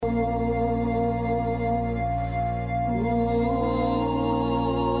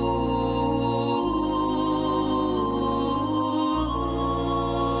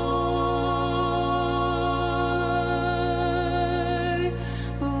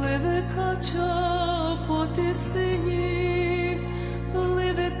Hello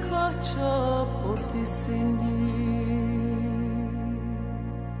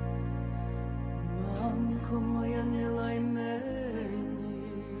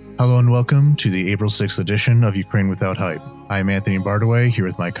and welcome to the April 6th edition of Ukraine Without Hype. I'm Anthony Bardaway, here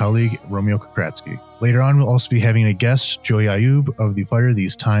with my colleague Romeo Kokratsky. Later on, we'll also be having a guest, Joey Ayub of the Fire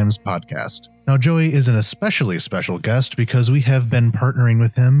These Times podcast. Now, Joey is an especially special guest because we have been partnering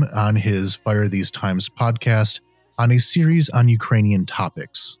with him on his Fire These Times podcast on a series on Ukrainian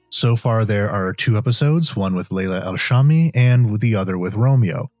topics. So far, there are 2 episodes, one with Leila El-Shami and the other with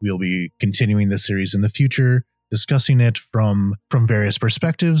Romeo. We'll be continuing this series in the future, discussing it from various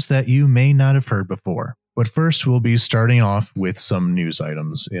perspectives that you may not have heard before. But first, we'll be starting off with some news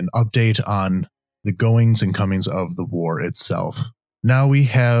items, an update on the goings and comings of the war itself. Now we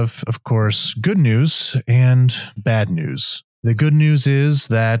have, of course, good news and bad news. The good news is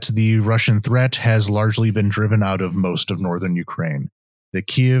that the Russian threat has largely been driven out of most of northern Ukraine. The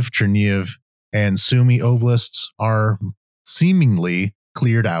Kiev, Chernihiv, and Sumy oblasts are seemingly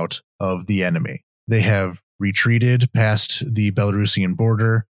cleared out of the enemy. They have retreated past the Belarusian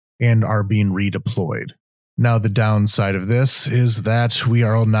border and are being redeployed. Now, the downside of this is that we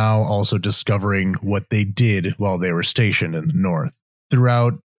are now also discovering what they did while they were stationed in the north.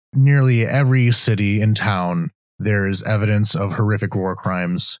 Throughout nearly every city and town, there is evidence of horrific war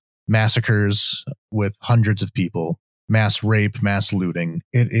crimes, massacres with hundreds of people, mass rape, mass looting.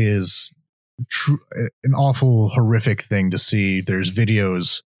 It is an awful, horrific thing to see. There's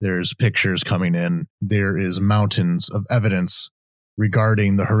videos, there's pictures coming in. There is mountains of evidence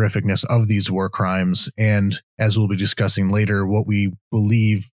regarding the horrificness of these war crimes, and as we'll be discussing later, what we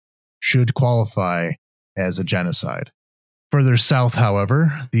believe should qualify as a genocide. Further south,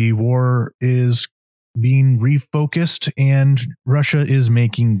 however, the war is being refocused and Russia is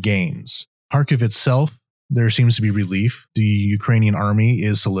making gains. Kharkiv itself, there seems to be relief. The Ukrainian army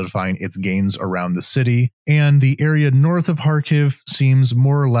is solidifying its gains around the city, and the area north of Kharkiv seems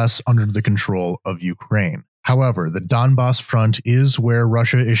more or less under the control of Ukraine. However, the Donbas front is where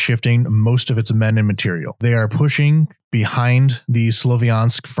Russia is shifting most of its men and material. They are pushing behind the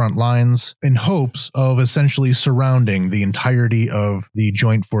Sloviansk front lines in hopes of essentially surrounding the entirety of the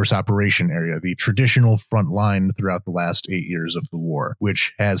Joint Force Operation area, the traditional front line throughout the last 8 years of the war,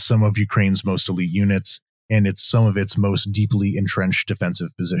 which has some of Ukraine's most elite units and it's some of its most deeply entrenched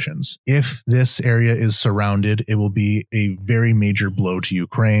defensive positions. If this area is surrounded, it will be a very major blow to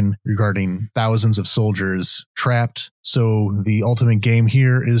Ukraine regarding thousands of soldiers trapped. So the ultimate game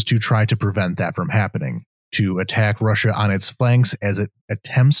here is to try to prevent that from happening, to attack Russia on its flanks as it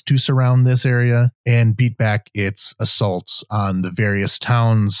attempts to surround this area and beat back its assaults on the various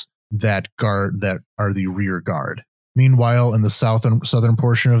towns that are the rear guard. Meanwhile, in the southern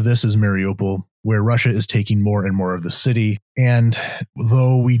portion of this is Mariupol, where Russia is taking more and more of the city. And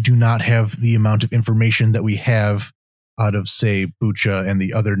though we do not have the amount of information that we have out of, say, Bucha and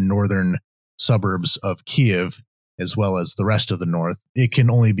the other northern suburbs of Kiev, as well as the rest of the north, it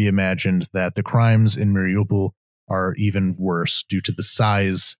can only be imagined that the crimes in Mariupol are even worse due to the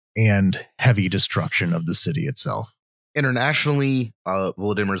size and heavy destruction of the city itself. Internationally,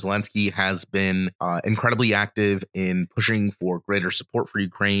 Volodymyr Zelensky has been incredibly active in pushing for greater support for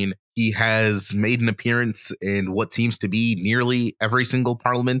Ukraine. He has made an appearance in what seems to be nearly every single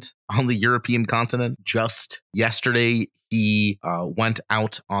parliament on the European continent. Just yesterday, he went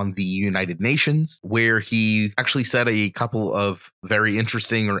out on the United Nations, where he actually said a couple of very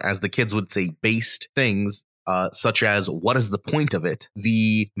interesting, or as the kids would say, based things. Such as, what is the point of it?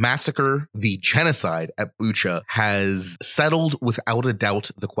 The massacre, the genocide at Bucha has settled without a doubt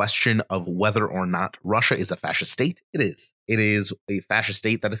the question of whether or not Russia is a fascist state. It is. It is a fascist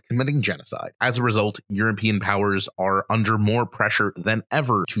state that is committing genocide. As a result, European powers are under more pressure than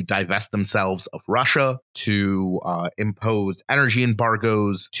ever to divest themselves of Russia, to impose energy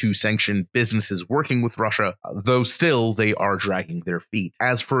embargoes, to sanction businesses working with Russia, though still they are dragging their feet.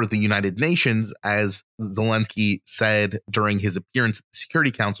 As for the United Nations, as Zelensky said during his appearance at the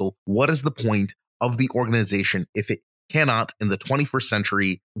Security Council, what is the point of the organization if it cannot, in the 21st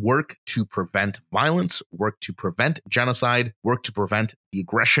century, work to prevent violence, work to prevent genocide, work to prevent the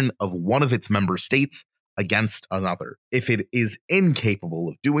aggression of one of its member states against another? If it is incapable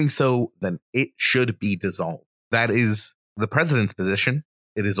of doing so, then it should be dissolved. That is the president's position.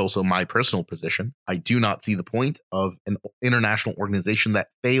 It is also my personal position. I do not see the point of an international organization that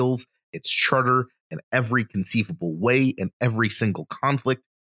fails its charter in every conceivable way in every single conflict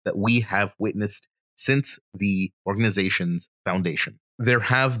that we have witnessed since the organization's foundation. There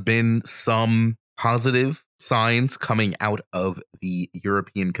have been some positive signs coming out of the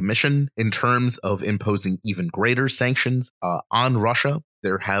European Commission in terms of imposing even greater sanctions on Russia.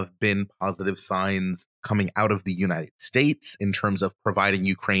 There have been positive signs coming out of the United States in terms of providing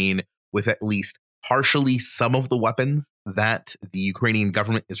Ukraine with at least partially some of the weapons that the Ukrainian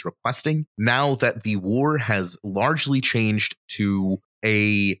government is requesting. Now that the war has largely changed to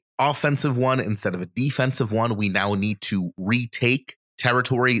a offensive one instead of a defensive one, we now need to retake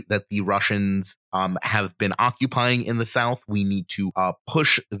territory that the Russians have been occupying in the south. We need to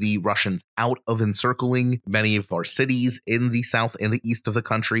push the Russians out of encircling many of our cities in the south and the east of the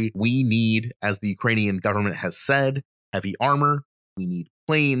country. We need, as the Ukrainian government has said, heavy armor. We need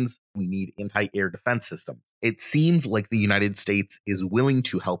planes. We need anti-air defense systems. It seems like the United States is willing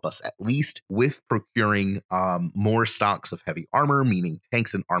to help us at least with procuring more stocks of heavy armor, meaning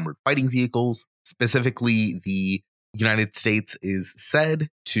tanks and armored fighting vehicles. Specifically, the United States is said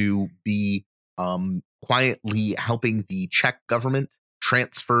to be quietly helping the Czech government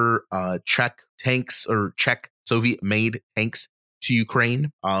transfer Czech tanks or Czech Soviet-made tanks to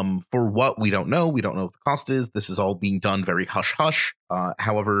Ukraine. For what, we don't know. We don't know what the cost is. This is all being done very hush-hush.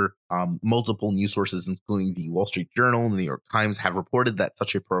 However, multiple news sources, including the Wall Street Journal and the New York Times, have reported that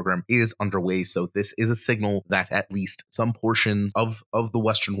such a program is underway. So this is a signal that at least some portions of the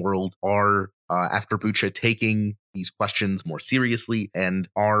Western world are, after Bucha, taking these questions more seriously and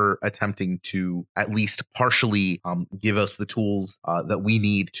are attempting to at least partially give us the tools that we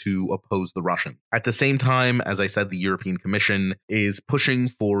need to oppose the Russians. At the same time, as I said, the European Commission is pushing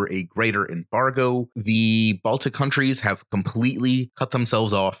for a greater embargo. The Baltic countries have completely cut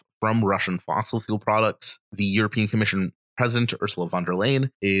themselves off from Russian fossil fuel products. The European Commission President Ursula von der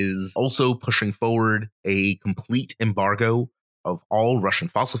Leyen is also pushing forward a complete embargo of all Russian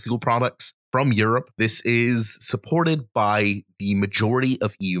fossil fuel products from Europe. This is supported by the majority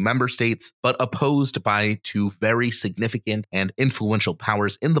of EU member states, but opposed by two very significant and influential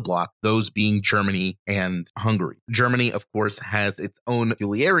powers in the bloc, those being Germany and Hungary. Germany, of course, has its own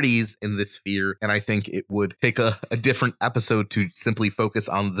peculiarities in this sphere, and I think it would take a different episode to simply focus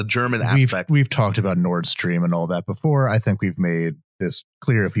on the German aspect. We've talked about Nord Stream and all that before. I think we've made this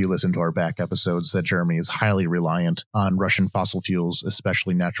clear if you listen to our back episodes that Germany is highly reliant on Russian fossil fuels,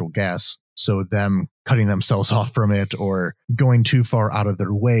 especially natural gas. So them cutting themselves off from it or going too far out of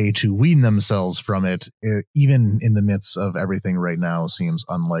their way to wean themselves from it, even in the midst of everything right now, seems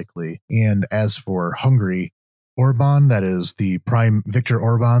unlikely. And as for Hungary, Orban, that is Viktor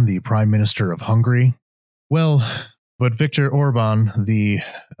Orban, the Prime Minister of Hungary. Well, but Viktor Orban, the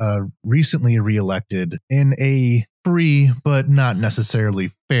recently reelected in a free but not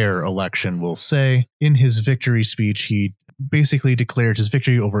necessarily fair election, we'll say, in his victory speech, he basically declared his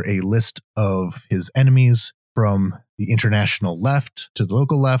victory over a list of his enemies, from the international left to the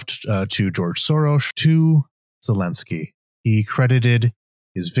local left to George Soros to Zelensky. He credited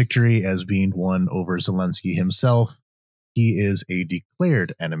his victory as being won over Zelensky himself. He is a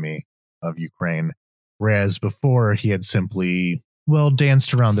declared enemy of Ukraine, whereas before he had simply,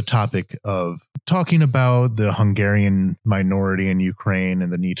 danced around the topic of talking about the Hungarian minority in Ukraine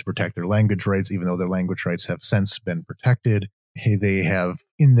and the need to protect their language rights, even though their language rights have since been protected. They have,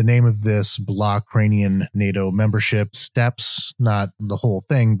 in the name of this, block Ukrainian NATO membership steps, not the whole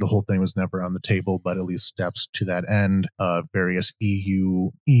thing. The whole thing was never on the table, but at least steps to that end. Various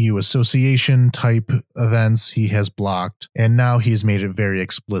EU association type events he has blocked. And now he's made it very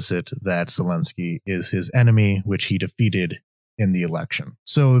explicit that Zelensky is his enemy, which he defeated in the election.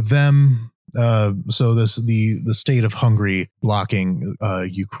 So the state of Hungary blocking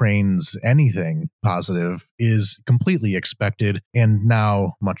Ukraine's anything positive is completely expected and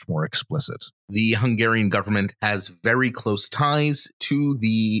now much more explicit. The Hungarian government has very close ties to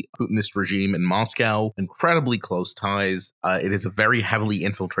the Putinist regime in Moscow, incredibly close ties. It is a very heavily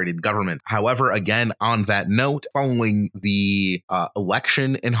infiltrated government. However, again, on that note, following the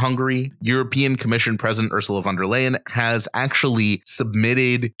election in Hungary, European Commission President Ursula von der Leyen has actually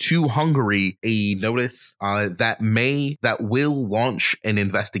submitted to Hungary a notice that will launch an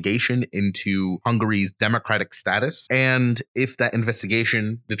investigation into Hungary's democratic status. And if that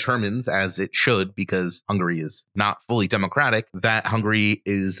investigation determines, as it should, because Hungary is not fully democratic, that Hungary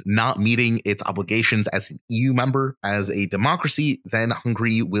is not meeting its obligations as an EU member, as a democracy, then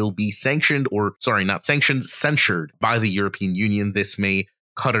Hungary will be censured by the European Union. This may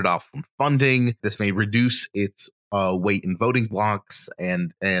cut it off from funding. This may reduce its weight in voting blocks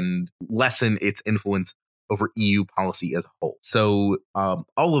and lessen its influence over EU policy as a whole. So all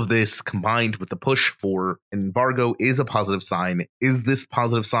of this combined with the push for an embargo is a positive sign. Is this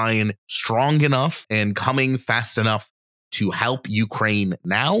positive sign strong enough and coming fast enough to help Ukraine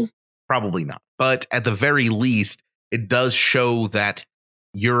now? Probably not. But at the very least, it does show that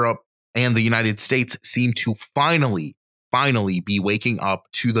Europe and the United States seem to finally be waking up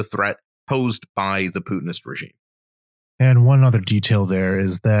to the threat posed by the Putinist regime. And one other detail there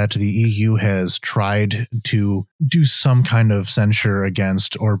is that the EU has tried to do some kind of censure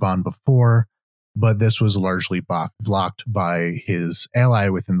against Orban before, but this was largely blocked by his ally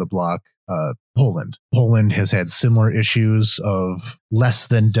within the bloc, Poland. Poland has had similar issues of less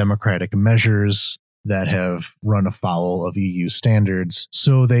than democratic measures that have run afoul of EU standards,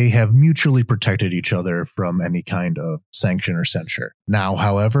 so they have mutually protected each other from any kind of sanction or censure. Now,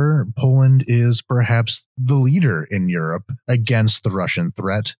 however, Poland is perhaps the leader in Europe against the Russian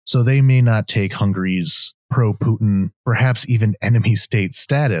threat, so they may not take Hungary's pro-Putin, perhaps even enemy state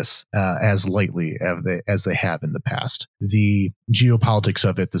status as lightly as they have in the past. The geopolitics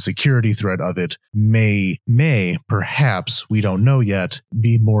of it, the security threat of it may perhaps, we don't know yet,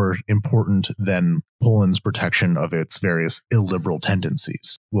 be more important than Poland's protection of its various illiberal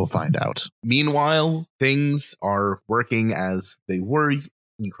tendencies. We'll find out. Meanwhile, things are working as they were.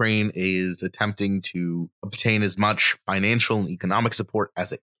 Ukraine is attempting to obtain as much financial and economic support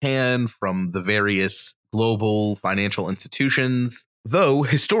as it can from the various global financial institutions, though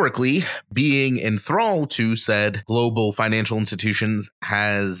historically being in thrall to said global financial institutions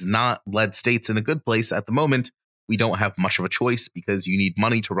has not led states in a good place at the moment. We don't have much of a choice because you need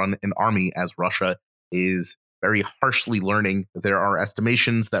money to run an army, as Russia is very harshly learning. There are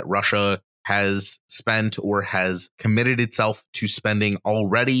estimations that Russia has spent or has committed itself to spending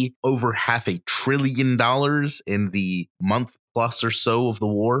already over $500 billion in the month plus or so of the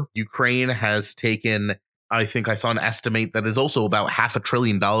war. Ukraine has taken, I think I saw an estimate that is also about $500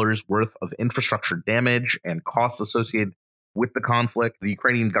 billion worth of infrastructure damage and costs associated with the conflict. The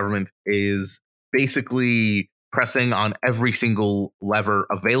Ukrainian government is basically pressing on every single lever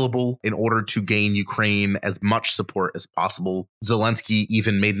available in order to gain Ukraine as much support as possible. Zelensky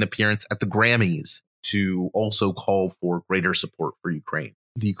even made an appearance at the Grammys to also call for greater support for Ukraine.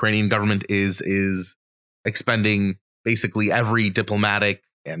 The Ukrainian government is expending basically every diplomatic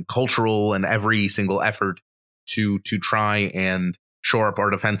and cultural and every single effort to try and shore up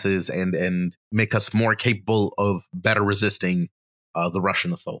our defenses and make us more capable of better resisting the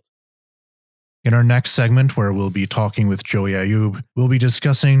Russian assault. In our next segment, where we'll be talking with Joey Ayoub, we'll be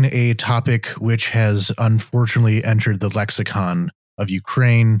discussing a topic which has unfortunately entered the lexicon of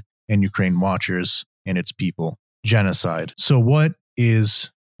Ukraine and Ukraine watchers and its people: genocide. So what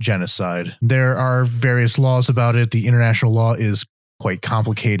is genocide? There are various laws about it. The international law is quite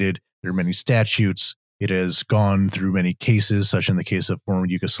complicated. There are many statutes. It has gone through many cases, such in the case of former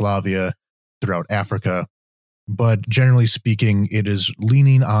Yugoslavia, throughout Africa. But generally speaking, it is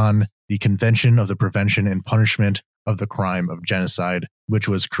leaning on the Convention of the Prevention and Punishment of the Crime of Genocide, which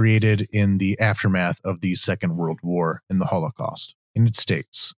was created in the aftermath of the Second World War and the Holocaust. And it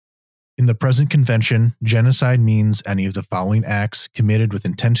states, in the present convention, genocide means any of the following acts committed with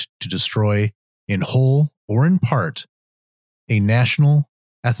intent to destroy, in whole or in part, a national,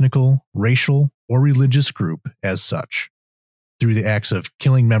 ethnical, racial, or religious group as such, through the acts of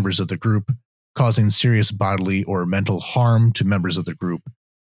killing members of the group, causing serious bodily or mental harm to members of the group,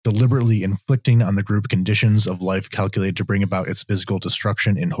 deliberately inflicting on the group conditions of life calculated to bring about its physical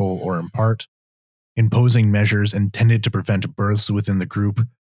destruction in whole or in part, imposing measures intended to prevent births within the group,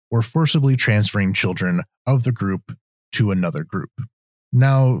 or forcibly transferring children of the group to another group.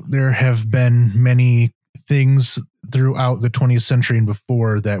 Now, there have been many things throughout the 20th century and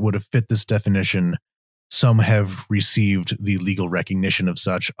before that would have fit this definition. Some have received the legal recognition of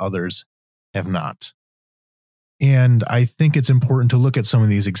such, others have not. And I think it's important to look at some of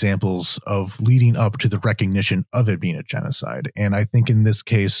these examples of leading up to the recognition of it being a genocide. And I think in this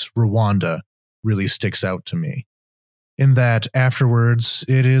case, Rwanda really sticks out to me, in that afterwards,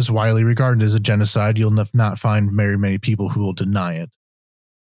 it is widely regarded as a genocide. You'll not find very many people who will deny it.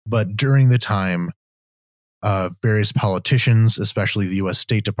 But during the time, various politicians, especially the U.S.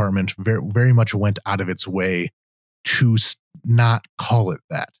 State Department, very much went out of its way to not call it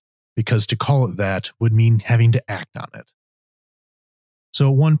that, because to call it that would mean having to act on it. So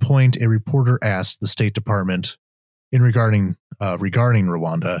at one point, a reporter asked the State Department regarding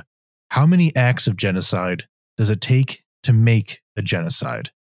Rwanda, how many acts of genocide does it take to make a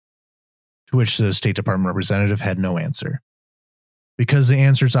genocide? To which the State Department representative had no answer. Because the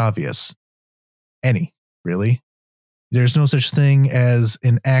answer is obvious. Any, really. There's no such thing as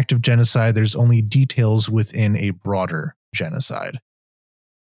an act of genocide. There's only details within a broader genocide.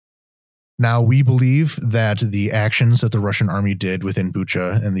 Now, we believe that the actions that the Russian army did within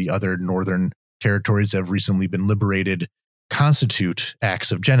Bucha and the other northern territories that have recently been liberated constitute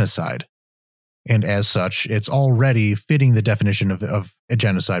acts of genocide. And as such, it's already fitting the definition of a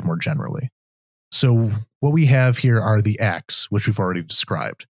genocide more generally. So what we have here are the acts, which we've already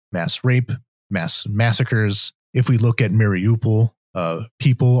described: mass rape, mass massacres. If we look at Mariupol,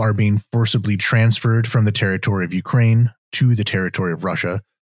 people are being forcibly transferred from the territory of Ukraine to the territory of Russia.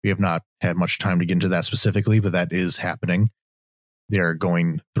 We have not had much time to get into that specifically, but that is happening. They're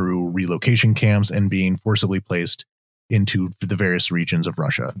going through relocation camps and being forcibly placed into the various regions of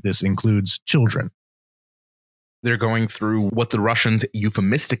Russia. This includes children. They're going through what the Russians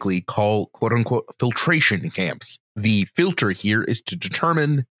euphemistically call quote unquote filtration camps. The filter here is to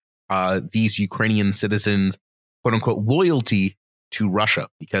determine these Ukrainian citizens' quote unquote loyalty to Russia.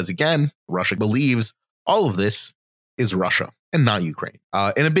 Because again, Russia believes all of this is Russia and not Ukraine.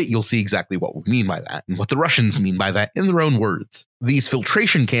 In a bit, you'll see exactly what we mean by that and what the Russians mean by that in their own words. These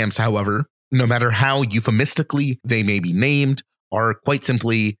filtration camps, however, no matter how euphemistically they may be named, are quite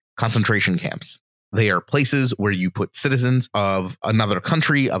simply concentration camps. They are places where you put citizens of another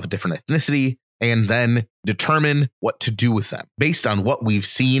country, of a different ethnicity, and then determine what to do with them. Based on what we've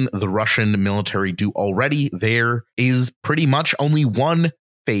seen the Russian military do already, there is pretty much only one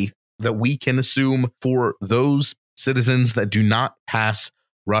fate that we can assume for those citizens that do not pass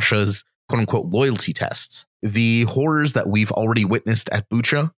Russia's quote-unquote loyalty tests. The horrors that we've already witnessed at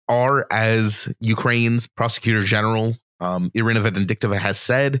Bucha are, as Ukraine's Prosecutor General Irina Vindictiva has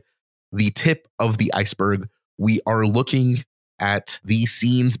said, the tip of the iceberg. We are looking at these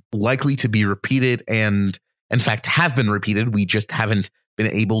scenes likely to be repeated and, in fact, have been repeated. We just haven't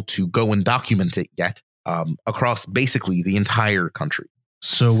been able to go and document it yet across basically the entire country.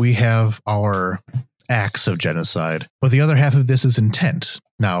 So we have our acts of genocide, but the other half of this is intent.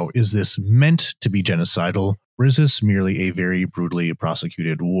 Now, is this meant to be genocidal, or is this merely a very brutally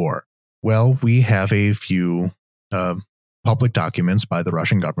prosecuted war? Well, we have a few public documents by the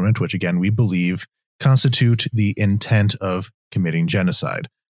Russian government, which again, we believe constitute the intent of committing genocide.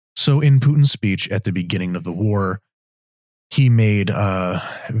 So in Putin's speech at the beginning of the war, he made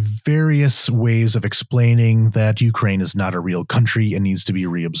various ways of explaining that Ukraine is not a real country and needs to be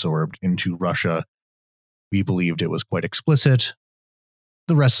reabsorbed into Russia. We believed it was quite explicit.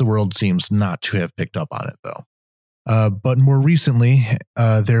 The rest of the world seems not to have picked up on it, though. But more recently,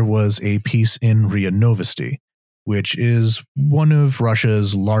 there was a piece in RIA Novosti, which is one of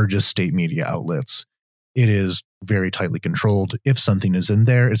Russia's largest state media outlets. It is very tightly controlled. If something is in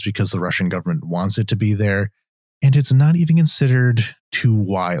there, it's because the Russian government wants it to be there. And it's not even considered too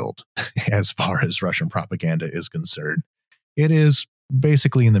wild as far as Russian propaganda is concerned. It is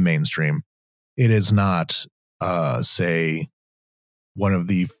basically in the mainstream. It is not, say, one of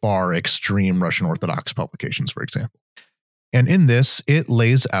the far extreme Russian Orthodox publications, for example. And in this, it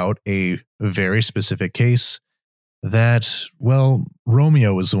lays out a very specific case that, well,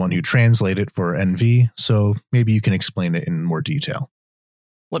 Romeo is the one who translated for NV, so maybe you can explain it in more detail.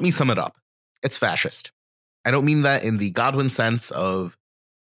 Let me sum it up. It's fascist. I don't mean that in the Godwin sense of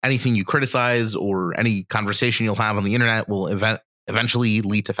anything you criticize or any conversation you'll have on the internet will eventually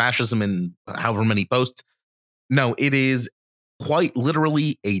lead to fascism in however many posts. No, it is quite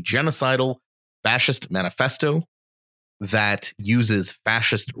literally a genocidal fascist manifesto that uses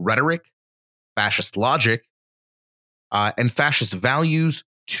fascist rhetoric, fascist logic, and fascist values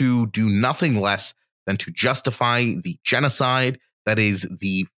to do nothing less than to justify the genocide that is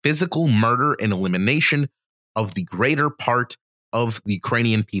the physical murder and elimination of the greater part of the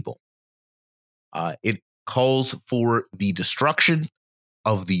Ukrainian people. It calls for the destruction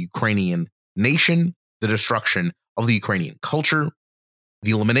of the Ukrainian nation, the destruction of the Ukrainian culture,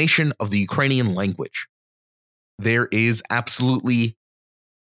 the elimination of the Ukrainian language. There is absolutely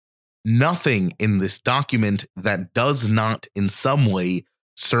nothing in this document that does not in some way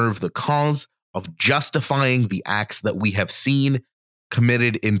serve the cause of justifying the acts that we have seen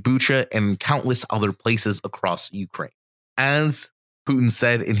committed in Bucha and countless other places across Ukraine. As Putin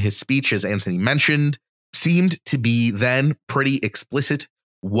said in his speech, as Anthony mentioned, seemed to be then pretty explicit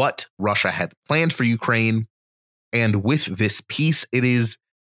what Russia had planned for Ukraine. And with this peace, it is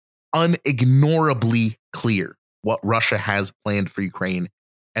unignorably clear what Russia has planned for Ukraine.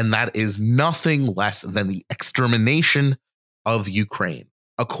 And that is nothing less than the extermination of Ukraine.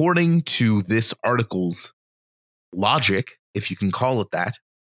 According to this article's logic, if you can call it that,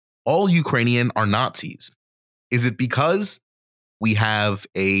 all Ukrainian are Nazis. Is it because we have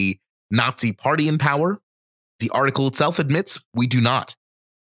a Nazi party in power? The article itself admits we do not.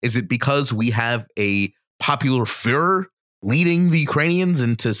 Is it because we have a popular Führer leading the Ukrainians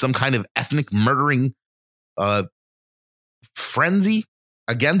into some kind of ethnic murdering frenzy?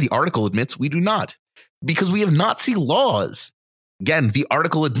 Again, the article admits we do not. Because we have Nazi laws. Again, the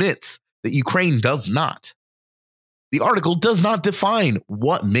article admits that Ukraine does not. The article does not define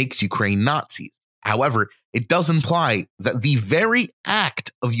what makes Ukraine Nazis. However, it does imply that the very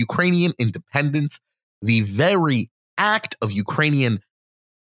act of Ukrainian independence, the very act of Ukrainian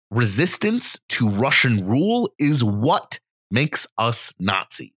resistance to Russian rule is what makes us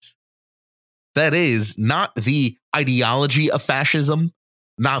Nazis. That is not the ideology of fascism,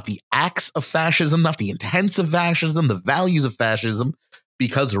 not the acts of fascism, not the intents of fascism, the values of fascism,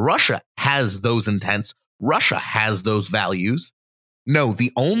 because Russia has those intents, Russia has those values. No,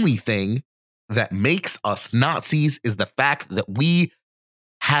 the only thing that makes us Nazis is the fact that we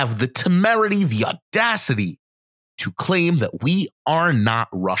have the temerity, the audacity to claim that we are not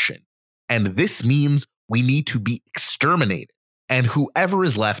Russian. And this means we need to be exterminated. And whoever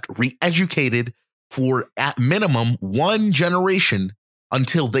is left, re educated for at minimum one generation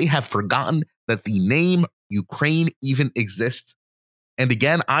until they have forgotten that the name Ukraine even exists. And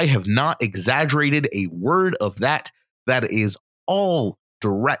again, I have not exaggerated a word of that. That is all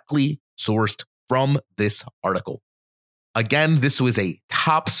directly sourced from this article. Again, this was a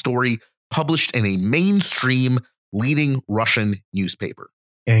top story published in a mainstream leading Russian newspaper.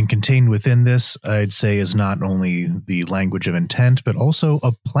 And contained within this, I'd say, is not only the language of intent, but also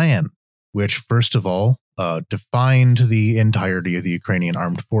a plan, which, first of all, defined the entirety of the Ukrainian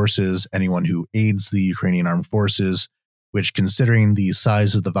armed forces, anyone who aids the Ukrainian armed forces, which, considering the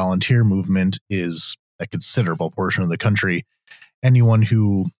size of the volunteer movement, is a considerable portion of the country, anyone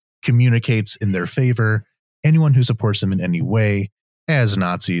who communicates in their favor, anyone who supports them in any way as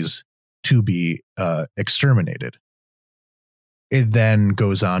Nazis to be exterminated. It then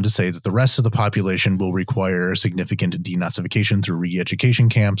goes on to say that the rest of the population will require significant denazification through re-education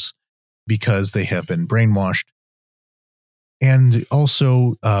camps because they have been brainwashed, and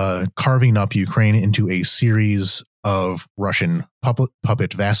also carving up Ukraine into a series of Russian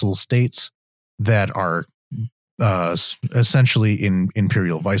puppet vassal states that are essentially in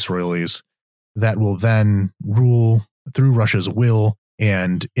imperial viceroyalties that will then rule through Russia's will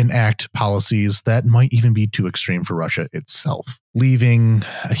and enact policies that might even be too extreme for Russia itself. Leaving,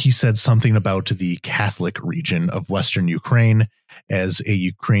 he said something about the Catholic region of Western Ukraine as a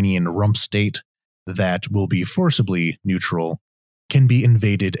Ukrainian rump state that will be forcibly neutral, can be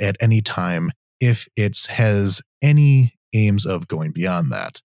invaded at any time if it has any aims of going beyond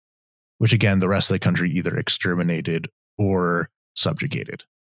that, which again, the rest of the country either exterminated or subjugated.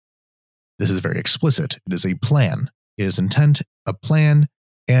 This is very explicit. It is a plan. It is intent, a plan,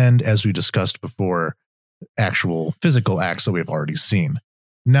 and as we discussed before, actual physical acts that we've already seen.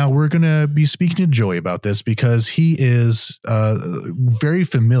 Now we're going to be speaking to Joey about this because he is very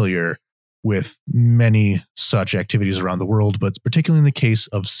familiar with many such activities around the world, but particularly in the case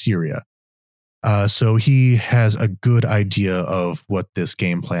of Syria. So he has a good idea of what this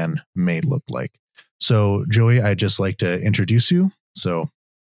game plan may look like. So Joey, I'd just like to introduce you. So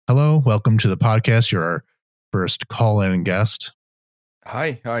hello, welcome to the podcast. You're our first call-in guest.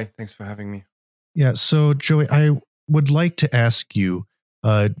 Hi. Thanks for having me. Yeah, so Joey, I would like to ask you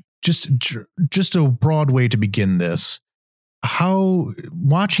just a broad way to begin this. How,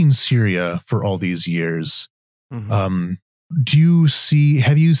 watching Syria for all these years, have you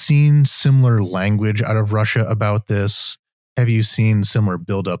seen similar language out of Russia about this? Have you seen similar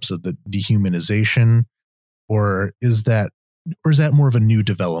buildups of the dehumanization? Or is that more of a new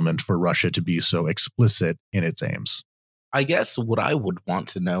development for Russia to be so explicit in its aims? I guess what I would want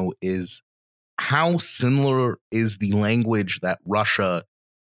to know is how similar is the language that Russia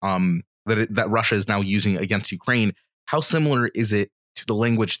that Russia is now using against Ukraine? How similar is it to the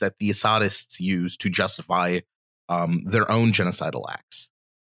language that the Assadists use to justify their own genocidal acts?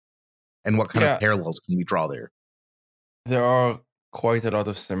 And what kind of parallels can we draw there? There are quite a lot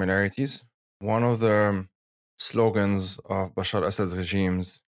of similarities. One of the slogans of Bashar Assad's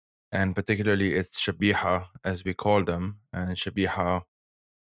regimes, and particularly its shabiha, as we call them, and shabiha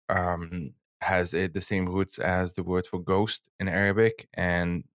has the same roots as the word for ghost in Arabic.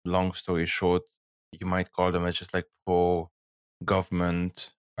 And long story short, you might call them as just like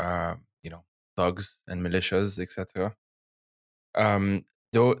pro-government, thugs and militias, etc.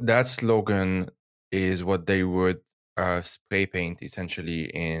 Though that slogan is what they would spray paint essentially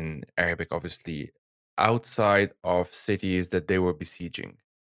in Arabic, obviously, outside of cities that they were besieging.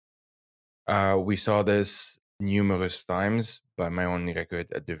 We saw this numerous times, by my own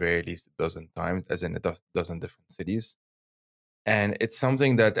record, at the very least a dozen times, as in a dozen different cities. And it's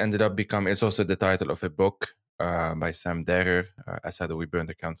something that ended up becoming, it's also the title of a book by Sam Derer, Assad, We Burn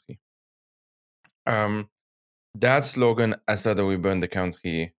the Country. That slogan, Assad, We Burn the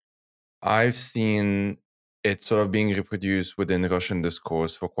Country, I've seen it's sort of being reproduced within Russian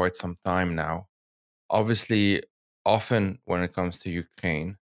discourse for quite some time now. Obviously, often when it comes to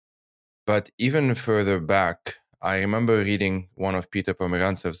Ukraine, but even further back, I remember reading one of Peter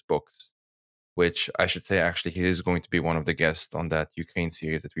Pomerantsev's books, which I should say actually he is going to be one of the guests on that Ukraine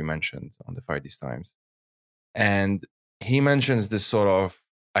series that we mentioned on the Far East Times. And he mentions this sort of,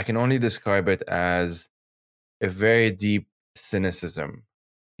 I can only describe it as a very deep cynicism.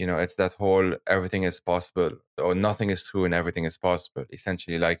 You know, it's that whole everything is possible or nothing is true and everything is possible.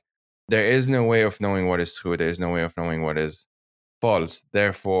 Essentially, like there is no way of knowing what is true, there is no way of knowing what is false.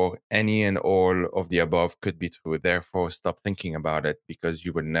 Therefore, any and all of the above could be true. Therefore, stop thinking about it because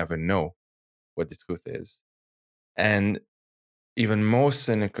you will never know what the truth is. And even more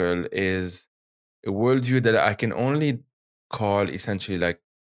cynical is a worldview that I can only call essentially like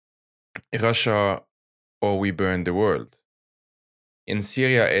Russia or we burn the world. In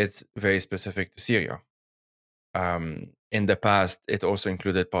Syria, it's very specific to Syria. In the past, it also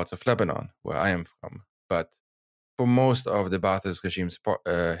included parts of Lebanon, where I am from. But for most of the Ba'athist regime's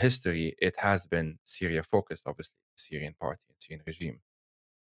history, it has been Syria focused, obviously, the Syrian party and Syrian regime.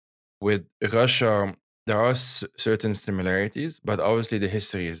 With Russia, there are certain similarities, but obviously the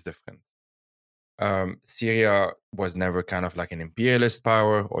history is different. Syria was never kind of like an imperialist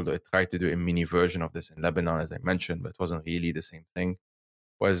power, although it tried to do a mini version of this in Lebanon, as I mentioned, but it wasn't really the same thing.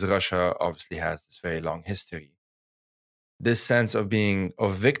 Whereas Russia obviously has this very long history. This sense of being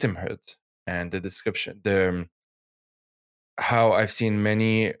of victimhood and the description, how I've seen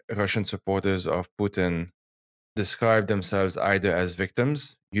many Russian supporters of Putin describe themselves either as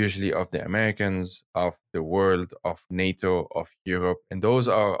victims, usually of the Americans, of the world, of NATO, of Europe, and those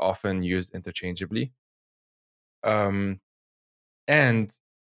are often used interchangeably. And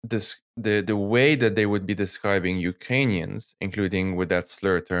the way that they would be describing Ukrainians, including with that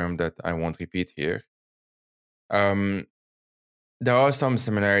slur term that I won't repeat here, there are some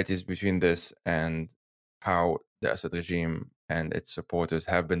similarities between this and how the Assad regime and its supporters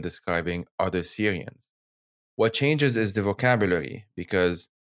have been describing other Syrians. What changes is the vocabulary, because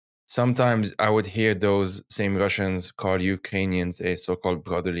sometimes I would hear those same Russians call Ukrainians a so-called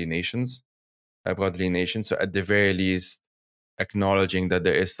brotherly nation. So at the very least, acknowledging that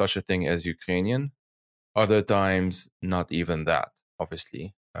there is such a thing as Ukrainian. Other times, not even that,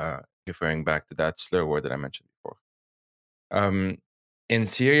 obviously, referring back to that slur word that I mentioned before. In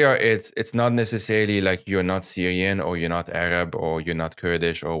Syria, it's not necessarily like you're not Syrian or you're not Arab or you're not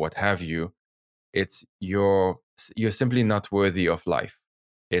Kurdish or what have you. It's you're simply not worthy of life.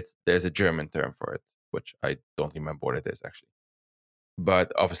 There's a German term for it, which I don't remember what it is actually,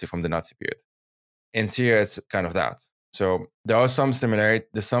 but obviously from the Nazi period. In Syria, it's kind of that. So there are some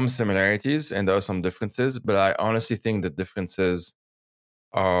similarities and there are some differences, but I honestly think the differences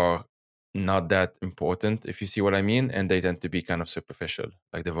are not that important, if you see what I mean, and they tend to be kind of superficial.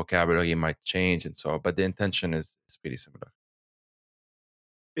 Like the vocabulary might change and so on, but the intention is pretty similar.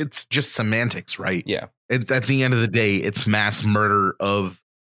 It's just semantics, right? Yeah. At the end of the day, it's mass murder of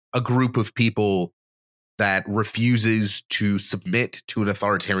a group of people that refuses to submit to an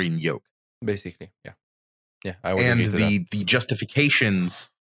authoritarian yoke. Basically, yeah. Yeah, I would And agree to the justifications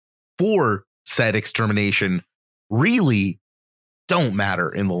for said extermination really don't matter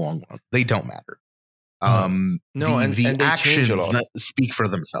in the long run. They don't matter. No, and they change a actions lot. speak for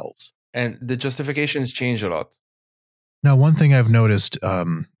themselves. And the justifications change a lot. Now, one thing I've noticed,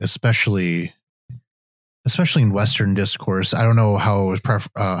 especially in Western discourse, I don't know how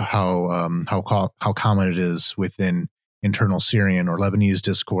common it is within internal Syrian or Lebanese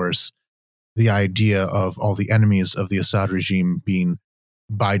discourse, the idea of all the enemies of the Assad regime being,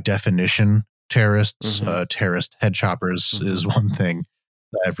 by definition, terrorists. Terrorist head choppers is one thing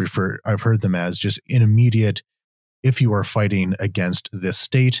that I've heard them as just in immediate. If you are fighting against this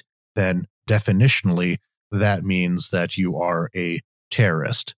state, then definitionally that means that you are a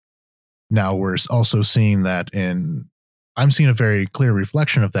terrorist. Now we're also seeing that I'm seeing a very clear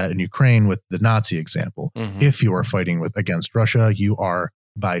reflection of that in Ukraine with the Nazi example. If you are fighting against Russia, you are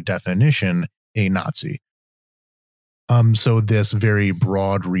by definition a Nazi. So this very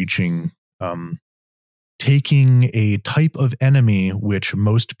broad reaching, taking a type of enemy which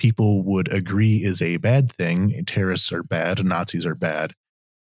most people would agree is a bad thing, terrorists are bad, Nazis are bad,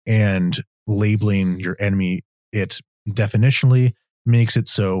 and labeling your enemy it definitionally makes it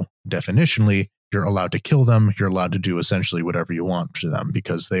so definitionally you're allowed to kill them, you're allowed to do essentially whatever you want to them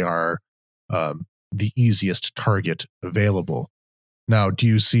because they are the easiest target available. Now, do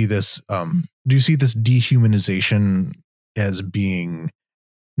you see this dehumanization as being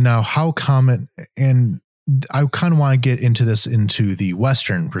now how common? And I kind of want to get into the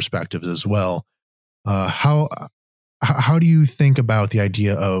Western perspectives as well. How how do you think about the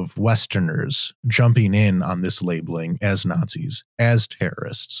idea of Westerners jumping in on this labeling as Nazis, as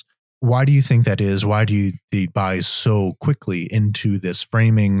terrorists? Why do you think that is? Why do they buy so quickly into this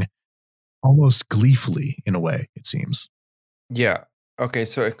framing, almost gleefully in a way, it seems? Yeah. Okay.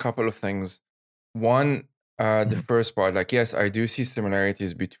 So a couple of things. One, the Mhm. first part, like, yes, I do see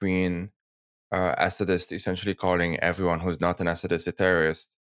similarities between Acidists essentially calling everyone who's not an Acidist a terrorist,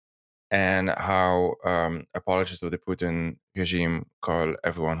 and how apologists of the Putin regime call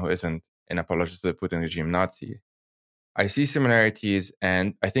everyone who isn't an apologist of the Putin regime Nazi. I see similarities,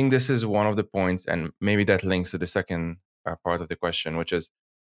 and I think this is one of the points, and maybe that links to the second part of the question, which is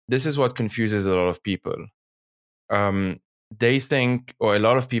this is what confuses a lot of people. They think, or a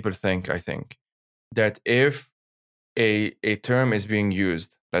lot of people think, I think, that if a term is being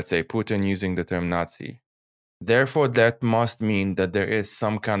used, let's say Putin using the term Nazi, therefore that must mean that there is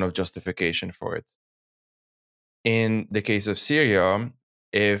some kind of justification for it. In the case of Syria,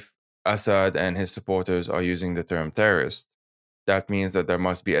 if Assad and his supporters are using the term terrorist, that means that there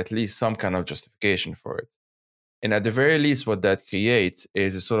must be at least some kind of justification for it. And at the very least, what that creates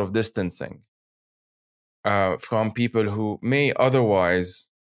is a sort of distancing from people who may otherwise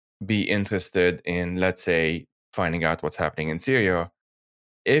be interested in, let's say, finding out what's happening in Syria.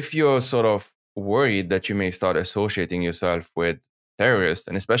 If you're sort of worried that you may start associating yourself with terrorists,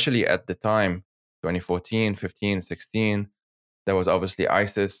 and especially at the time, 2014, 15, 16, there was obviously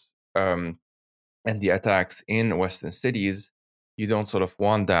ISIS and the attacks in Western cities, you don't sort of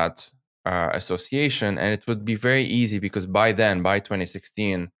want that association. And it would be very easy because by then, by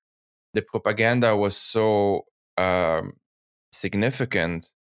 2016, the propaganda was so um,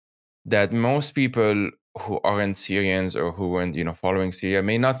 significant that most people who aren't Syrians or who weren't, following Syria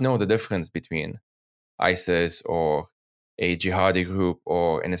may not know the difference between ISIS or a jihadi group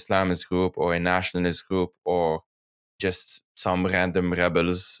or an Islamist group or a nationalist group or just some random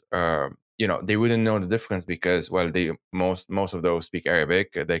rebels. They wouldn't know the difference because, well, they most of those speak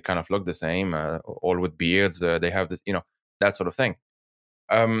Arabic. They kind of look the same, all with beards. They have this, that sort of thing.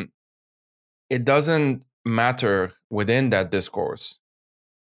 Um, it doesn't matter within that discourse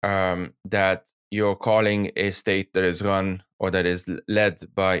that you're calling a state that is run or that is led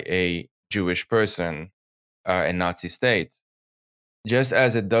by a Jewish person a Nazi state. Just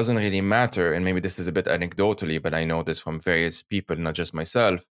as it doesn't really matter, and maybe this is a bit anecdotally, but I know this from various people, not just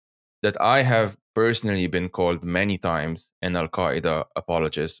myself, that I have personally been called many times an Al Qaeda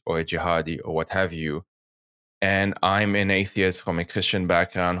apologist or a jihadi or what have you. And I'm an atheist from a Christian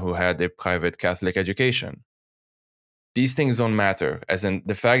background who had a private Catholic education. These things don't matter, as in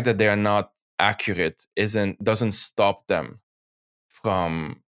the fact that they are not accurate doesn't stop them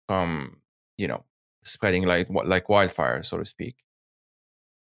from spreading like wildfire, so to speak.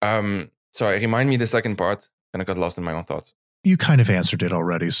 Sorry, remind me the second part. And I got lost in my own thoughts. You kind of answered it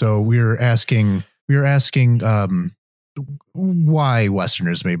already. So we're asking why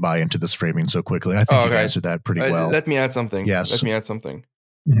Westerners may buy into this framing so quickly. I think you've Right. answered that pretty well. Let me add something. Yes. Let me add something.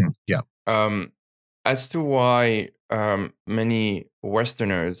 Yeah. As to why many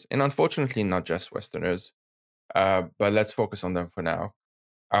Westerners, and unfortunately not just Westerners, but let's focus on them for now,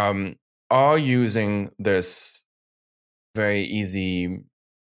 are using this very easy,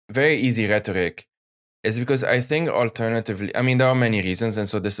 very easy rhetoric is because I think alternatively, I mean, there are many reasons, and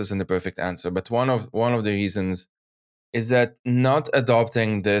so this isn't the perfect answer, but one of the reasons is that not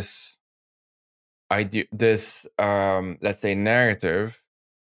adopting this idea, this let's say narrative,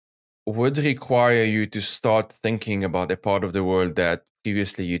 would require you to start thinking about a part of the world that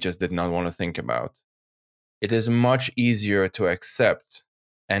previously you just did not want to think about. It is much easier to accept.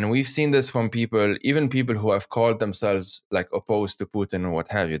 And we've seen this from people, even people who have called themselves like opposed to Putin or what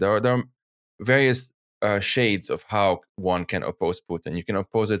have you. There are various shades of how one can oppose Putin. You can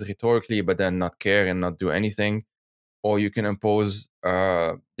oppose it rhetorically, but then not care and not do anything. Or you can oppose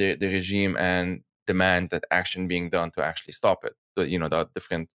the regime and demand that action being done to actually stop it. So, there are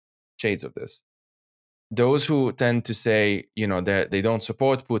different shades of this. Those who tend to say, that they don't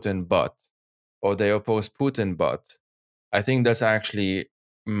support Putin, but, or they oppose Putin, but, I think that's actually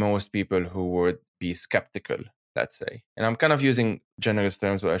most people who would be skeptical, let's say. And I'm kind of using generous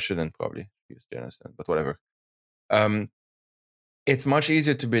terms, but I shouldn't probably use generous terms, but whatever. It's much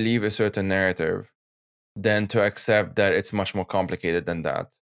easier to believe a certain narrative than to accept that it's much more complicated than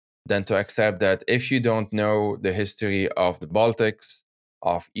that. Than to accept that if you don't know the history of the Baltics,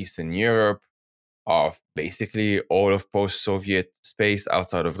 of Eastern Europe, of basically all of post Soviet space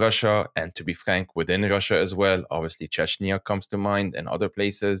outside of Russia, and to be frank, within Russia as well. Obviously, Chechnya comes to mind and other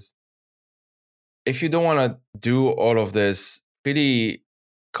places. If you don't want to do all of this pretty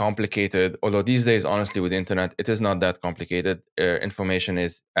complicated. Although these days, honestly, with the internet, it is not that complicated. Information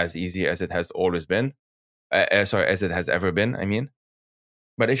is as easy as it has always been. Sorry, as it has ever been. I mean,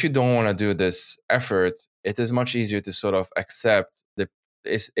 but if you don't want to do this effort, it is much easier to sort of accept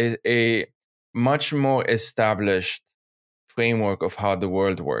is a much more established framework of how the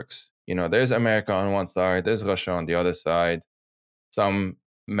world works. You know, there's America on one side, there's Russia on the other side, some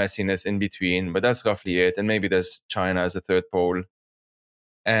messiness in between, but that's roughly it. And maybe there's China as a third pole.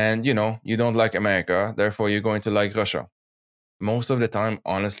 And, you know, you don't like America, therefore you're going to like Russia. Most of the time,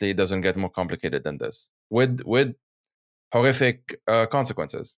 honestly, it doesn't get more complicated than this with horrific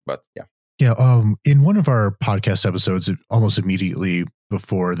consequences. But yeah. Yeah, in one of our podcast episodes, almost immediately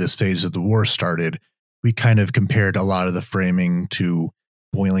before this phase of the war started, we kind of compared a lot of the framing to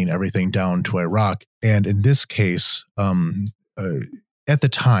boiling everything down to Iraq. And in this case, at the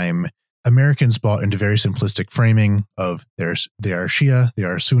time, Americans bought into very simplistic framing of they are Shia, they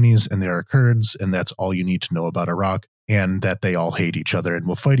are Sunnis, and they are Kurds, and that's all you need to know about Iraq, and that they all hate each other and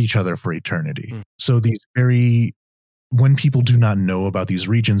will fight each other for eternity. So these when people do not know about these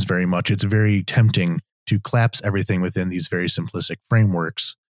regions very much, it's very tempting to collapse everything within these very simplistic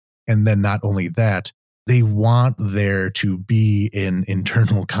frameworks. And then not only that, they want there to be an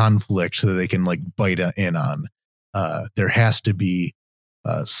internal conflict so that they can like bite in on. There has to be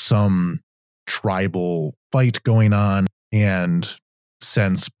some tribal fight going on. And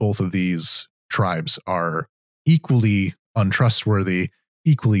since both of these tribes are equally untrustworthy,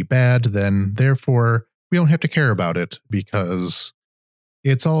 equally bad, then therefore we don't have to care about it because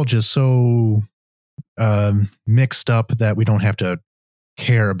it's all just so mixed up that we don't have to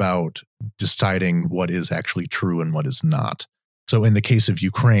care about deciding what is actually true and what is not. So in the case of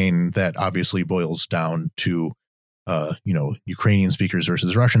Ukraine, that obviously boils down to Ukrainian speakers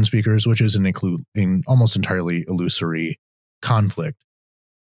versus Russian speakers, which is an almost entirely illusory conflict.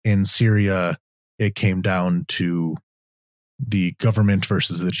 In Syria, it came down to the government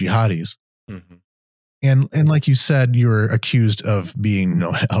versus the jihadis. Mm-hmm. And like you said, you were accused of being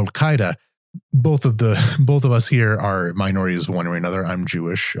Al Qaeda. Both of us here are minorities one way or another. I'm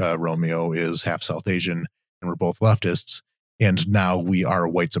Jewish. Romeo is half South Asian, and we're both leftists. And now we are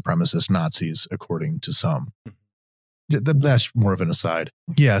white supremacist Nazis, according to some. That's more of an aside.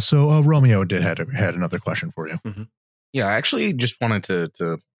 Yeah. So Romeo had another question for you. Mm-hmm. Yeah, I actually just wanted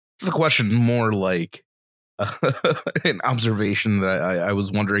to. It's a question more like an observation that I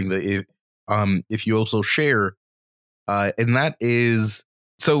was wondering that if you also share, and that is,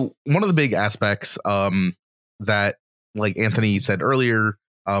 so one of the big aspects that, like Anthony said earlier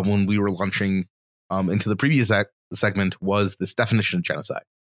when we were launching into the previous segment, was this definition of genocide.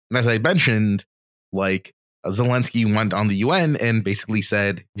 And as I mentioned, like Zelensky went on the UN and basically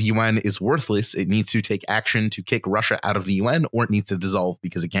said the UN is worthless. It needs to take action to kick Russia out of the UN, or it needs to dissolve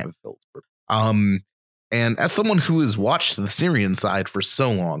because it can't fulfill its purpose. And as someone who has watched the Syrian side for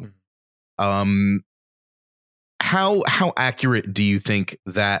so long, how accurate do you think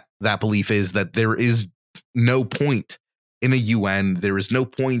that belief is, that there is no point in a UN, there is no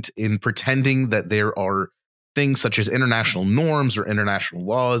point in pretending that there are things such as international norms or international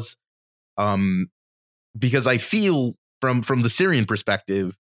laws? Because I feel from the Syrian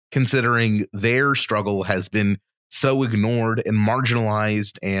perspective, considering their struggle has been so ignored and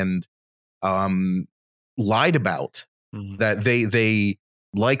marginalized and lied about, that they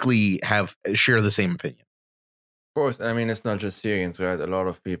likely share the same opinion. Of course, I mean, it's not just Syrians, right? A lot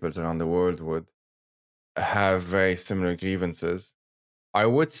of people around the world would have very similar grievances. I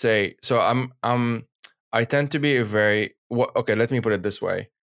would say, so I tend to be okay, let me put it this way.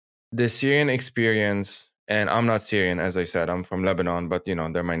 The Syrian experience, and I'm not Syrian, as I said, I'm from Lebanon, but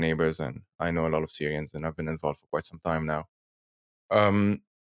they're my neighbors and I know a lot of Syrians and I've been involved for quite some time now,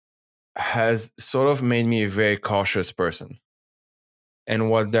 has sort of made me a very cautious person. And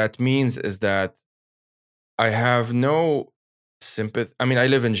what that means is that I have no sympathy. I mean, I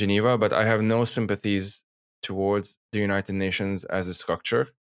live in Geneva, but I have no sympathies towards the United Nations as a structure.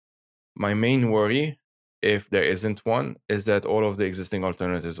 My main worry, if there isn't one, is that all of the existing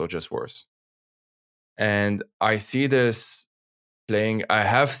alternatives are just worse. And I have seen this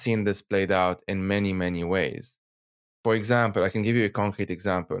played out in many, many ways. For example, I can give you a concrete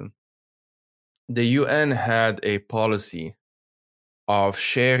example. The UN had a policy of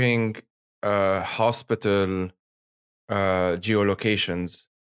sharing hospital geolocations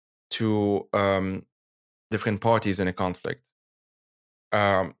to different parties in a conflict,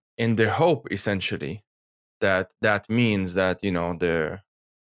 in the hope, essentially, that means that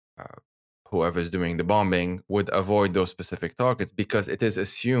whoever's doing the bombing would avoid those specific targets, because it is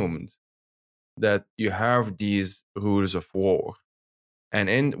assumed that you have these rules of war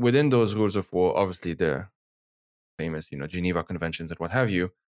And within those rules of war, obviously the famous, Geneva Conventions and what have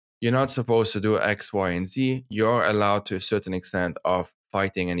you, you're not supposed to do X, Y, and Z. You're allowed to a certain extent of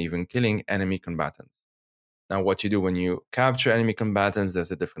fighting and even killing enemy combatants. Now, what you do when you capture enemy combatants,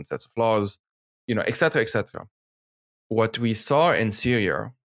 there's a different set of laws, et cetera, et cetera. What we saw in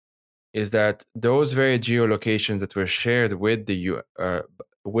Syria is that those very geolocations that were shared with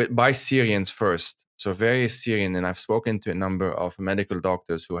by Syrians first, so various Syrian, and I've spoken to a number of medical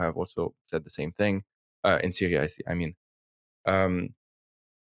doctors who have also said the same thing in Syria. Um,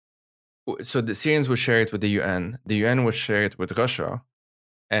 so the Syrians would share it with the UN. The UN would share it with Russia,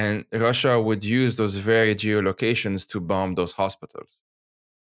 and Russia would use those very geolocations to bomb those hospitals.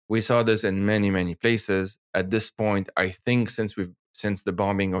 We saw this in many, many places. At this point, I think since the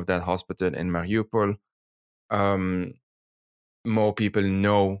bombing of that hospital in Mariupol, more people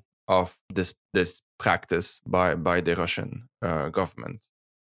know of this practice by the Russian government.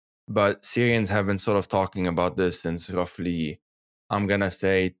 But Syrians have been sort of talking about this since roughly, I'm gonna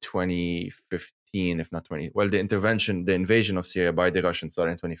say 2015, if not 20. Well, the invasion of Syria by the Russians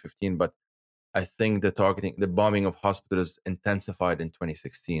started in 2015, but I think the bombing of hospitals intensified in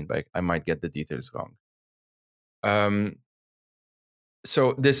 2016. But I might get the details wrong.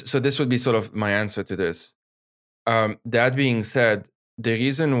 So this would be sort of my answer to this. That being said, the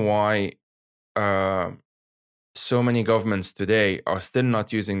reason why so many governments today are still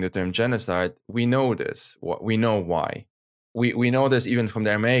not using the term genocide, we know this. We know why. We know this even from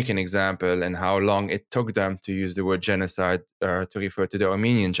the American example and how long it took them to use the word genocide to refer to the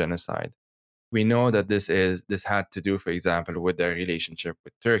Armenian genocide. We know that this had to do, for example, with their relationship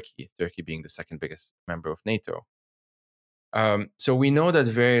with Turkey being the second biggest member of NATO. So we know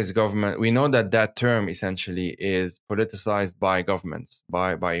that we know that term essentially is politicized by governments,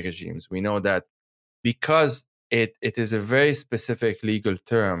 by regimes. We know that because it is a very specific legal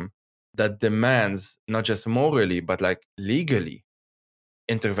term that demands not just morally, but like legally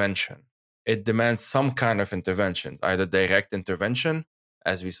intervention. It demands some kind of interventions, either direct intervention,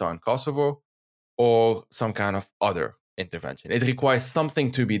 as we saw in Kosovo, or some kind of other intervention. It requires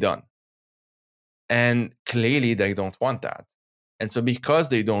something to be done. And clearly they don't want that. And so because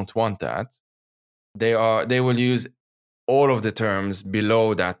they don't want that, they will use all of the terms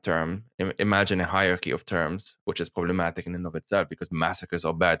below that term. Imagine a hierarchy of terms, which is problematic in and of itself because massacres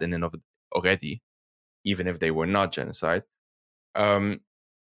are bad in and of it already, even if they were not genocide.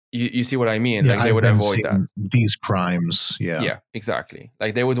 You see what I mean? Yeah, like they I've would been avoid seeing that. these crimes. Yeah, exactly.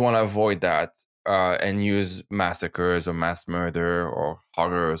 Like they would want to avoid that and use massacres or mass murder or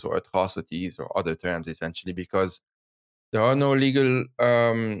horrors or atrocities or other terms essentially because there are no legal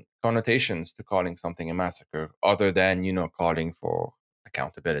connotations to calling something a massacre other than, calling for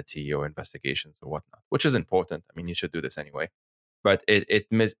accountability or investigations or whatnot, which is important. I mean, you should do this anyway, but it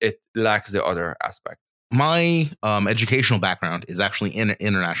lacks the other aspect. My educational background is actually in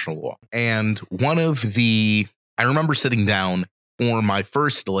international law. And I remember sitting down for my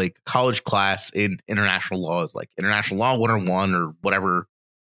first college class in international laws, like International Law 101 or whatever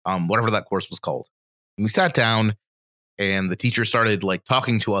that course was called. And we sat down and the teacher started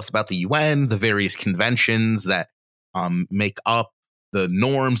talking to us about the UN, the various conventions that make up the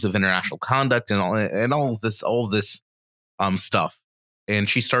norms of international conduct and all of this stuff. And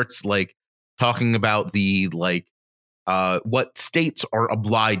she starts talking about the what states are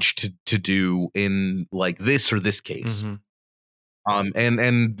obliged to do in this or this case. Mm-hmm.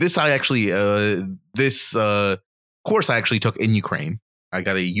 And this course I actually took in Ukraine. I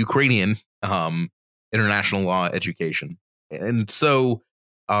got a Ukrainian international law education. And so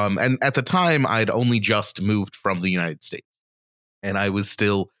and at the time I'd only just moved from the United States. And I was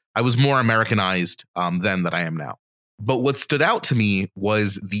more Americanized then than I am now. But what stood out to me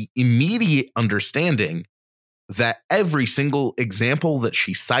was the immediate understanding that every single example that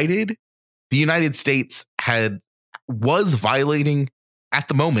she cited, the United States was violating at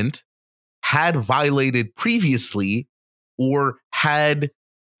the moment, had violated previously, or had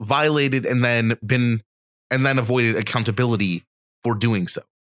violated and then avoided accountability for doing so.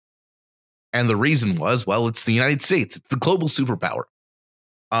 And the reason was, well, it's the United States. It's the global superpower.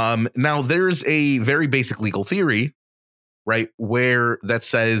 Now, there's a very basic legal theory, right, where that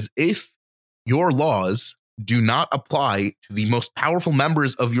says if your laws do not apply to the most powerful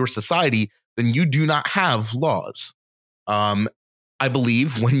members of your society, then you do not have laws. I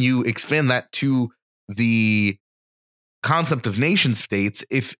believe when you expand that to the concept of nation states,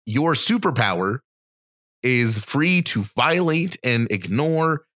 if your superpower is free to violate and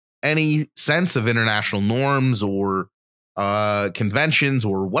ignore any sense of international norms or conventions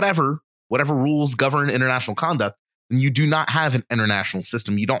or whatever rules govern international conduct, And you do not have an international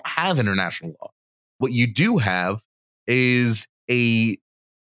system. You don't have international law. What you do have is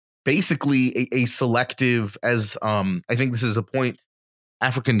basically a selective, as I think this is a point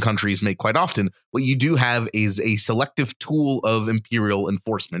African countries make quite often. What you do have is a selective tool of imperial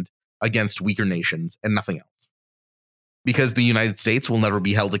enforcement against weaker nations and nothing else. Because the United States will never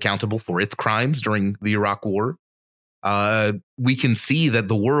be held accountable for its crimes during the Iraq War, we can see that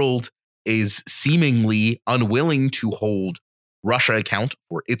the world is seemingly unwilling to hold Russia account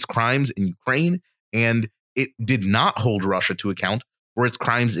for its crimes in Ukraine, and it did not hold Russia to account for its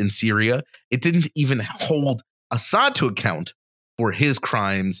crimes in Syria. It didn't even hold Assad to account for his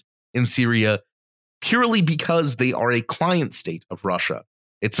crimes in Syria, purely because they are a client state of Russia.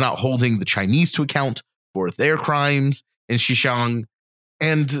 It's not holding the Chinese to account for their crimes in Xinjiang,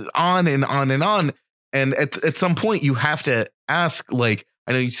 and on and on and on. And at some point, you have to ask, like,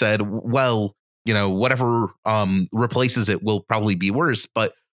 I know you said, well, whatever replaces it will probably be worse,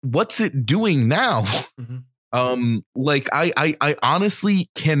 but what's it doing now? Mm-hmm. I honestly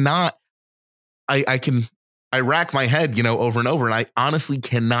cannot. I rack my head, over and over, and I honestly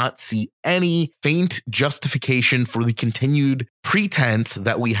cannot see any faint justification for the continued pretense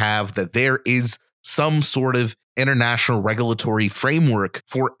that we have that there is some sort of international regulatory framework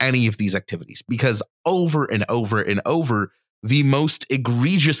for any of these activities, because over and over and over, the most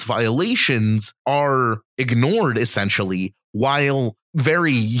egregious violations are ignored essentially, while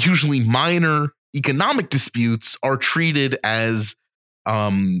very usually minor economic disputes are treated as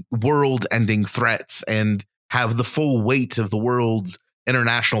world-ending threats and have the full weight of the world's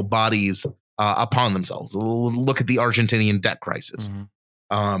international bodies upon themselves. Look at the Argentinian debt crisis,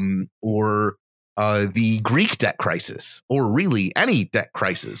 or the Greek debt crisis, or really any debt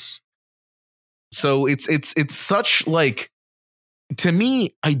crisis. So it's such, like, to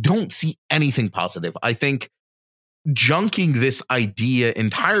me, I don't see anything positive. I think junking this idea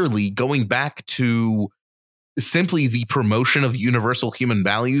entirely, going back to simply the promotion of universal human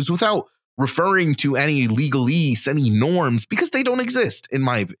values without referring to any legalese, any norms, because they don't exist.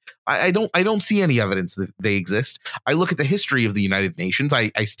 I don't see any evidence that they exist. I look at the history of the United Nations. I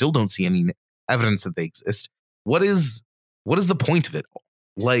still don't see any evidence that they exist. What is the point of it all?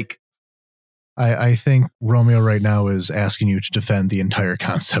 Like, I think Romeo right now is asking you to defend the entire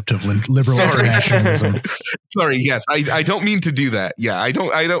concept of liberal internationalism. Sorry, yes, I don't mean to do that. Yeah, I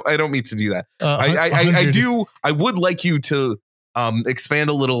don't mean to do that. I would like you to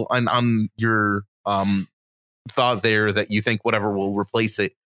expand a little on your thought there, that you think whatever will replace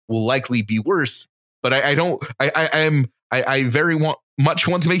it will likely be worse. But I very much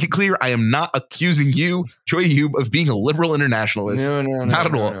want to make it clear, I am not accusing you, Joy Ayub, of being a liberal internationalist. No, not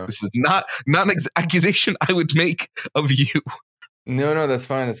at all. No. This is not an accusation I would make of you. No, that's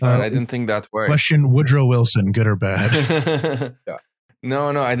fine. That's fine. I didn't think that way. Question: Woodrow Wilson, good or bad? Yeah. No,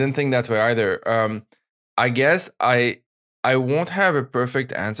 I didn't think that way either. I guess I won't have a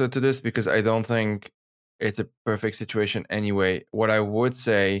perfect answer to this, because I don't think it's a perfect situation anyway. What I would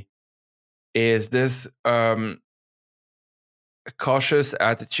say is this cautious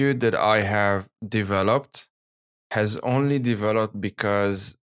attitude that I have developed has only developed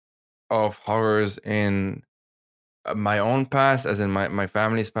because of horrors in my own past, as in my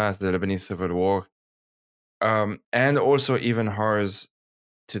family's past, the Lebanese Civil War, and also even horrors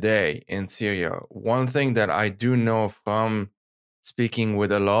today in Syria. One thing that I do know from speaking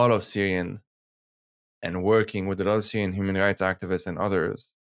with a lot of Syrian and working with a lot of Syrian human rights activists and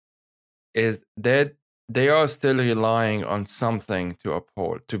others is that they are still relying on something to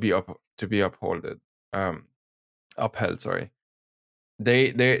uphold, to be upheld. Sorry.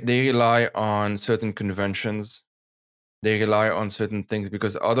 They rely on certain conventions. They rely on certain things,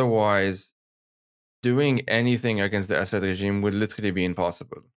 because otherwise, doing anything against the Assad regime would literally be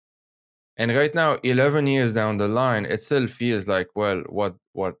impossible. And right now, 11 years down the line, it still feels like, well,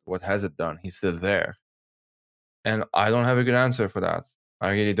 what has it done? He's still there. And I don't have a good answer for that.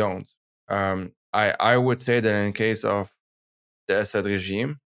 I really don't. I would say that in case of the Assad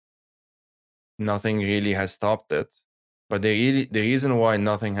regime, nothing really has stopped it. But the reason why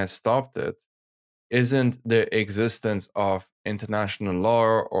nothing has stopped it isn't the existence of international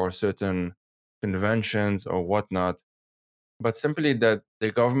law or certain conventions or whatnot, but simply that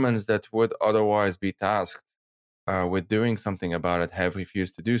the governments that would otherwise be tasked with doing something about it have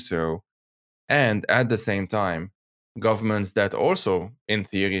refused to do so. And at the same time, governments that also, in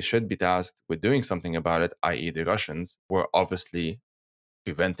theory, should be tasked with doing something about it, i.e. the Russians, were obviously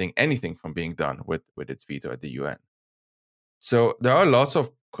preventing anything from being done with its veto at the UN. So there are lots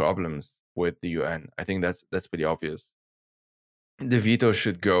of problems with the UN. I think that's pretty obvious. The veto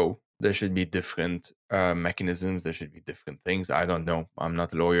should go. There should be different mechanisms. There should be different things. I don't know. I'm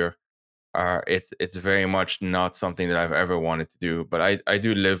not a lawyer. It's very much not something that I've ever wanted to do. But I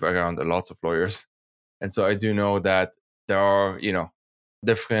do live around lots of lawyers, and so I do know that there are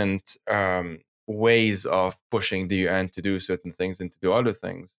different ways of pushing the UN to do certain things and to do other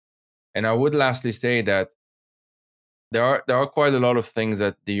things. And I would lastly say that there are quite a lot of things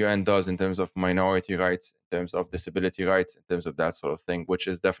that the UN does in terms of minority rights, in terms of disability rights, in terms of that sort of thing, which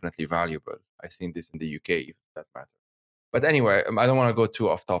is definitely valuable. I've seen this in the UK, even for that matter. But anyway, I don't want to go too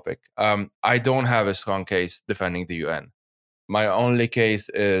off topic. I don't have a strong case defending the UN. My only case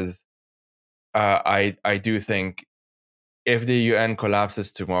is I do think if the UN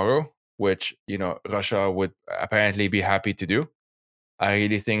collapses tomorrow, which Russia would apparently be happy to do, I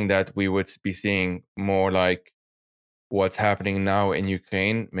really think that we would be seeing more like what's happening now in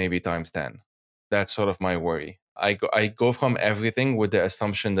Ukraine, maybe times 10. That's sort of my worry. I go from everything with the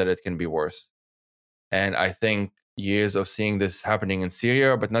assumption that it can be worse. And I think years of seeing this happening in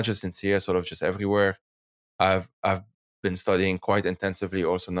Syria, but not just in Syria, sort of just everywhere. I've been studying quite intensively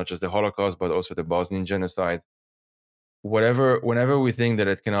also not just the Holocaust, but also the Bosnian genocide. Whenever we think that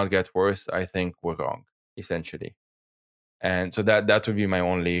it cannot get worse, I think we're wrong, essentially. And so that would be my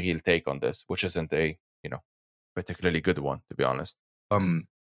only real take on this, which isn't a, particularly good one, to be honest. Um,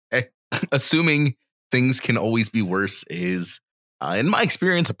 eh, assuming things can always be worse is, in my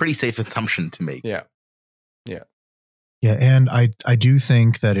experience, a pretty safe assumption to make. Yeah. Yeah. Yeah, and I do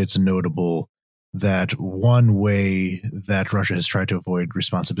think that it's notable that one way that Russia has tried to avoid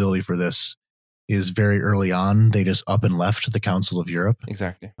responsibility for this is very early on. They just up and left the Council of Europe.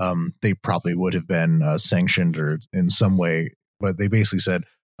 Exactly. They probably would have been sanctioned or in some way, but they basically said,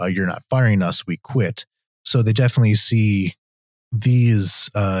 "You're not firing us. We quit." So they definitely see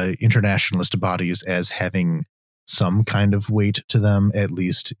these internationalist bodies as having some kind of weight to them, at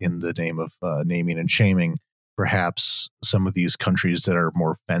least in the name of naming and shaming. Perhaps some of these countries that are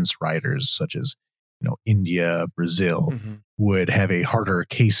more fence riders, such as India, Brazil, would have a harder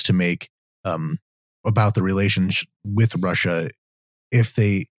case to make about the relationship with Russia if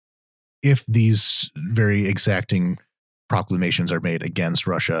these very exacting proclamations are made against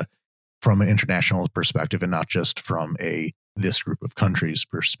Russia from an international perspective and not just from this group of countries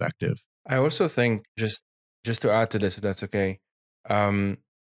perspective. I also think just to add to this, if that's okay,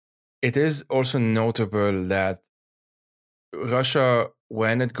 it is also notable that Russia,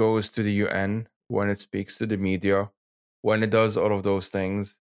 when it goes to the UN, when it speaks to the media, when it does all of those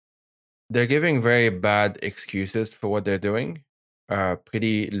things, they're giving very bad excuses for what they're doing.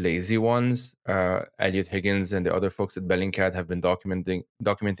 Pretty lazy ones. Elliot Higgins and the other folks at Bellingcat have been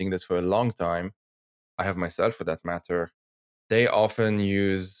documenting this for a long time. I have myself, for that matter. They often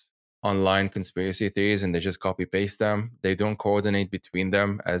use online conspiracy theories and they just copy paste them. They don't coordinate between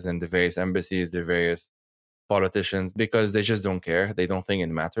them, as in the various embassies, the various politicians, because they just don't care. They don't think it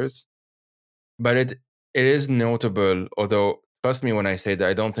matters. But it is notable, although trust me when I say that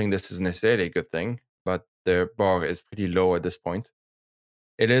I don't think this is necessarily a good thing, but their bar is pretty low at this point.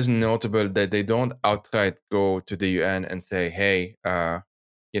 It is notable that they don't outright go to the UN and say, hey,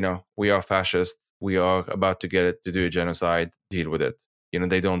 we are fascist. We are about to get it to do a genocide, deal with it.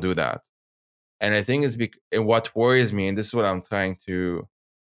 They don't do that. And I think what worries me, and this is what I'm trying to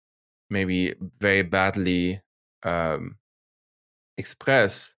maybe very badly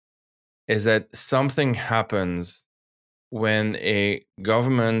express, is that something happens when a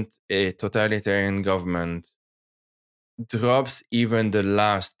government, a totalitarian government, drops even the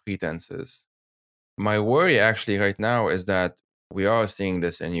last pretenses. My worry actually right now is that we are seeing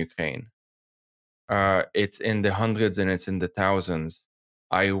this in Ukraine. It's in the hundreds and it's in the thousands.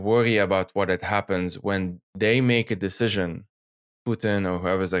 I worry about what it happens when they make a decision, Putin or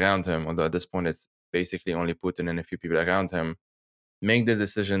whoever's around him, although at this point it's basically only Putin and a few people around him, make the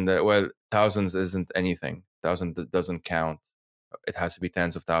decision that, well, thousands isn't anything. Thousands doesn't count. It has to be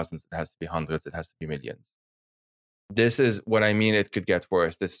tens of thousands. It has to be hundreds. It has to be millions. This is what I mean. It could get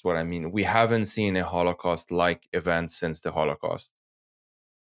worse. This is what I mean. We haven't seen a Holocaust-like event since the Holocaust.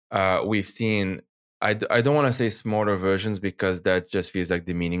 We've seen, I don't want to say smaller versions because that just feels like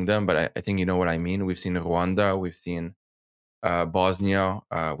demeaning them, but I think you know what I mean. We've seen Rwanda. We've seen Bosnia.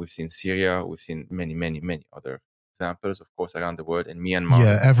 We've seen Syria. We've seen many, many, many other examples, of course, around the world. In Myanmar.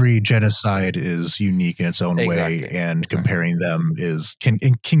 Yeah, every genocide is unique in its own Exactly, way, and exactly. comparing them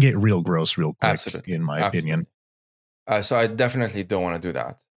can get real gross real quick, Absolutely, in my absolutely. opinion. So I definitely don't want to do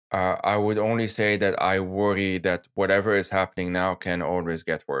that. I would only say that I worry that whatever is happening now can always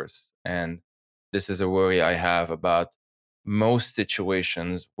get worse. And this is a worry I have about most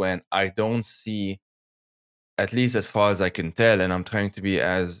situations when I don't see at least as far as I can tell, and I'm trying to be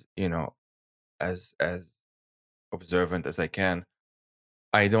as, as observant as I can,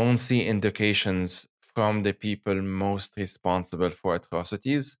 I don't see indications from the people most responsible for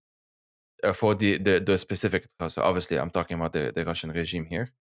atrocities, for the specific atrocities. Obviously, I'm talking about the Russian regime here.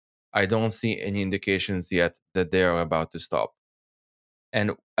 I don't see any indications yet that they are about to stop.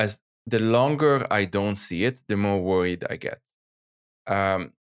 And as the longer I don't see it, the more worried I get.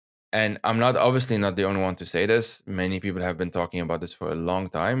 Um, and I'm not obviously not the only one to say this. Many people have been talking about this for a long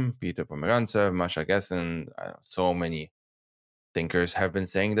time. Peter Pomerantsev, Masha Gessen, so many thinkers have been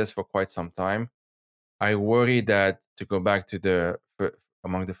saying this for quite some time. I worry that, to go back to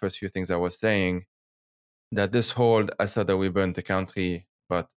among the first few things I was saying, that this whole Assad or we burn the country,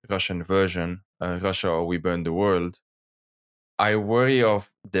 but Russian version, Russia or we burn the world, I worry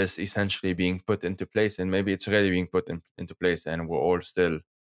of this essentially being put into place, and maybe it's already being put into place, and we're all still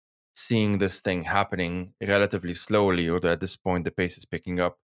seeing this thing happening relatively slowly, although at this point the pace is picking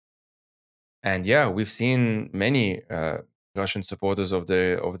up. And yeah, we've seen many Russian supporters of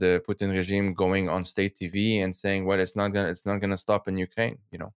the Putin regime going on state TV and saying, "Well, it's not gonna stop in Ukraine.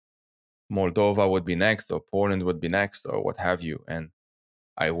 Moldova would be next, or Poland would be next, or what have you." And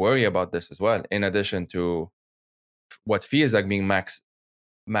I worry about this as well. In addition to what feels like being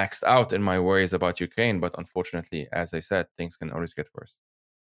maxed out in my worries about Ukraine, but unfortunately, as I said, things can always get worse.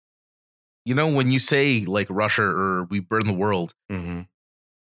 When you say like Russia or we burn the world, Mm-hmm.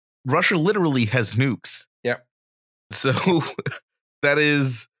 Russia literally has nukes. Yeah. So that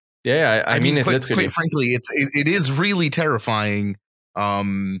is, Yeah, I mean it quite literally. frankly, it is really terrifying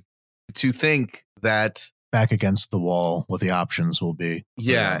to think that Back against the wall, what the options will be.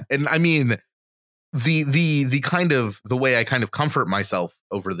 yeah, and I mean the kind of the way I kind of comfort myself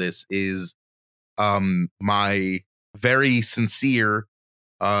over this is my very sincere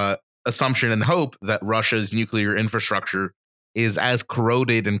assumption and hope that Russia's nuclear infrastructure is as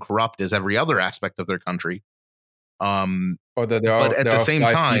corroded and corrupt as every other aspect of their country. Or that there But are at there the are same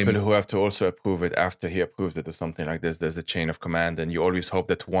five time, people who have to also approve it after he approves it, or something like this. There's a chain of command, and you always hope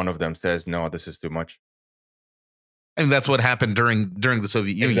that one of them says, "No, this is too much." and that's what happened during the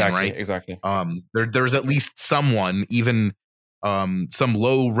Soviet Union, right? Exactly. There was at least someone, even some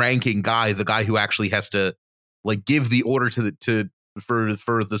low ranking guy, the guy who actually has to like give the order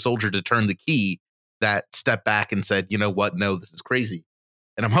for the soldier to turn the key, that stepped back and said, you know what, no, this is crazy.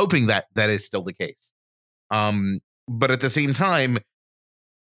 And I'm hoping that that is still the case. But at the same time,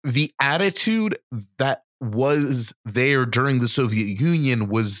 the attitude that was there during the Soviet Union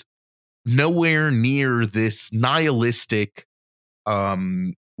was nowhere near this nihilistic,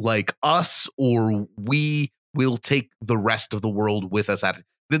 like us or we will take the rest of the world with us at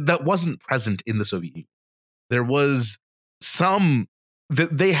that wasn't present in the Soviet Union. There was some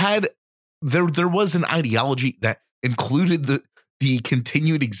that they had there was an ideology that included the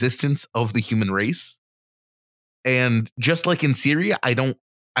continued existence of the human race. And just like in Syria, I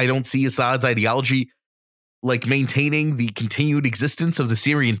don't see Assad's ideology like maintaining the continued existence of the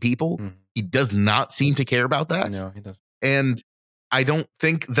Syrian people. Mhm. He does not seem to care about that. No, he does. And I don't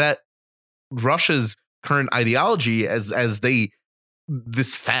think that Russia's current ideology, as they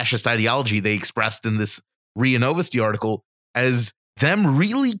this fascist ideology they expressed in this RIA Novosti article, as them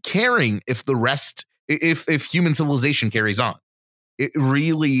really caring if the rest if human civilization carries on. It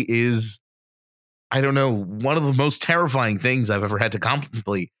really is, I don't know, one of the most terrifying things I've ever had to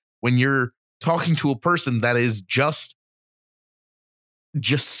contemplate when you're talking to a person that is just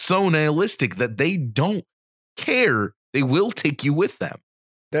so nihilistic that they don't care. They will take you with them.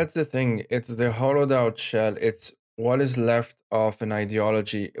 That's the thing. It's the hollowed out shell. It's what is left of an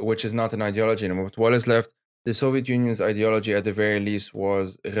ideology, which is not an ideology anymore. But what is left? The Soviet Union's ideology, at the very least,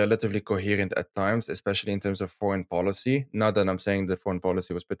 was relatively coherent at times, especially in terms of foreign policy. Not that I'm saying the foreign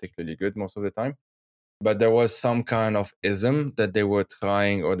policy was particularly good most of the time, but there was some kind of ism that they were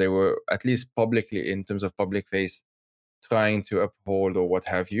trying, or they were at least publicly, in terms of public face, trying to uphold, or what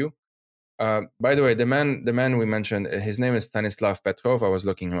have you. By the way, the man we mentioned, his name is Stanislav Petrov. I was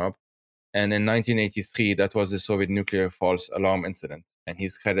looking him up, and in 1983, that was the Soviet nuclear false alarm incident, and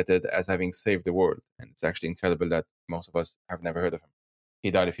he's credited as having saved the world. And it's actually incredible that most of us have never heard of him.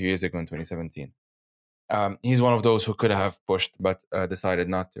 He died a few years ago in 2017. He's one of those who could have pushed, but decided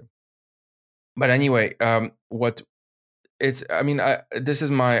not to. But anyway, what it's, I mean, this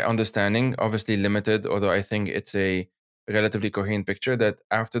is my understanding, obviously limited, although I think it's a relatively coherent picture, that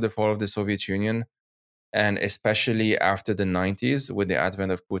after the fall of the Soviet Union, and especially after the 90s with the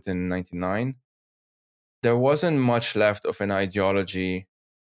advent of Putin in 99, there wasn't much left of an ideology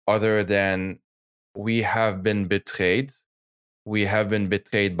other than we have been betrayed. We have been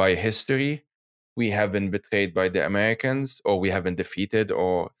betrayed by history. we have been betrayed by the Americans, or we have been defeated,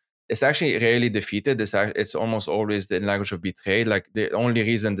 or it's actually rarely defeated. It's almost always the language of betrayed. Like the only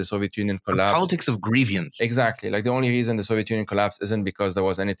reason the Soviet Union The collapsed, politics of grievance. exactly. Like the only reason the Soviet Union collapsed isn't because there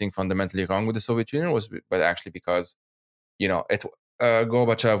was anything fundamentally wrong with the Soviet Union, but actually because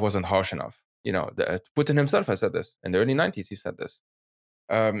Gorbachev wasn't harsh enough. Putin himself has said this in the early 90s. He said this.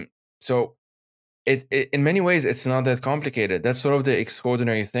 So it in many ways it's not that complicated. That's sort of the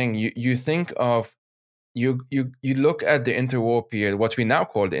extraordinary thing. You think of you look at the interwar period, what we now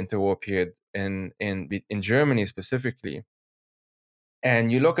call the interwar period in Germany specifically, and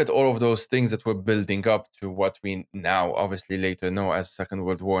you look at all of those things that were building up to what we now obviously later know as Second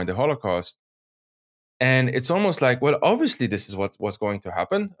World War and the Holocaust. And it's almost like, well, obviously this is what's going to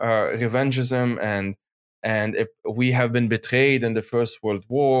happen. Revengism and if we have been betrayed in the First World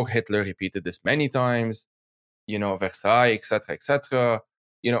War. Hitler repeated this many times. Versailles, etc., etc.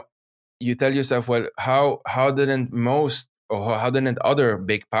 You tell yourself, well, how didn't most, or how didn't other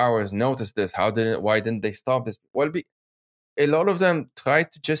big powers notice this? Why didn't they stop this? Well, a lot of them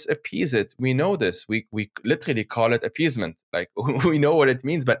tried to just appease it. We know this. We literally call it appeasement. Like we know what it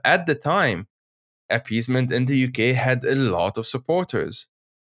means. But at the time, appeasement in the UK had a lot of supporters.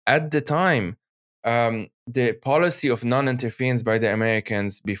 At the time, the policy of non-interference by the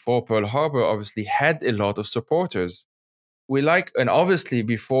Americans before Pearl Harbor obviously had a lot of supporters. And obviously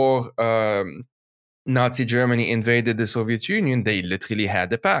before Nazi Germany invaded the Soviet Union, they literally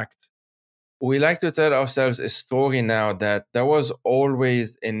had a pact. We like to tell ourselves a story now that there was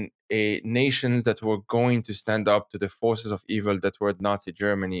always in a nation that were going to stand up to the forces of evil that were Nazi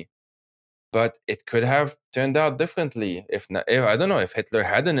Germany. But it could have turned out differently if I don't know, if Hitler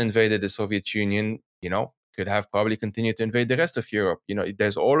hadn't invaded the Soviet Union, could have probably continued to invade the rest of Europe.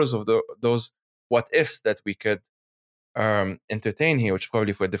 There's always of those what ifs that we could entertain here, which is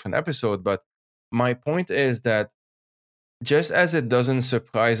probably for a different episode. But my point is that just as it doesn't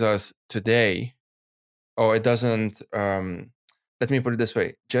surprise us today, or it doesn't, let me put it this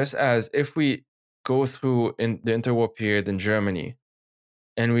way, just as if we go through in the interwar period in Germany,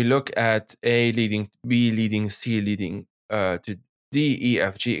 and we look at A leading B leading C leading to D, E,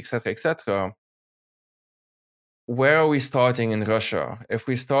 F, G, etc., etc., where are we starting in Russia? If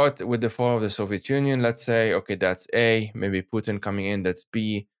we start with the fall of the Soviet Union, let's say, okay, that's A, maybe Putin coming in, that's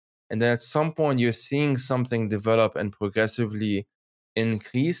B. And then at some point, you're seeing something develop and progressively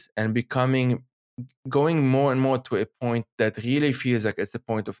increase and going more and more to a point that really feels like it's a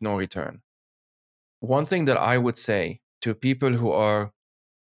point of no return. One thing that I would say to people who are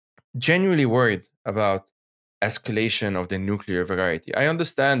genuinely worried about escalation of the nuclear variety. I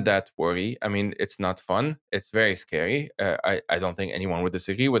understand that worry. I mean, it's not fun. It's very scary. I don't think anyone would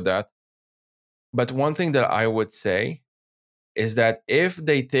disagree with that. But one thing that I would say is that if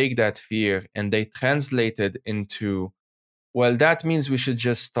they take that fear and they translate it into, well, that means we should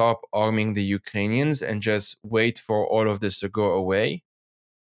just stop arming the Ukrainians and just wait for all of this to go away.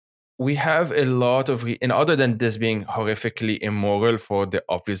 We have a lot of, and other than this being horrifically immoral for the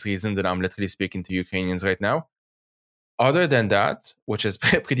obvious reason that I'm literally speaking to Ukrainians right now, other than that, which is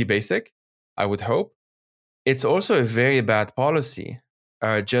pretty basic, I would hope, it's also a very bad policy,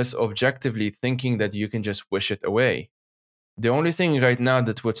 just objectively thinking that you can just wish it away. The only thing right now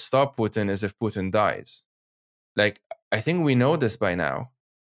that would stop Putin is if Putin dies. Like, I think we know this by now.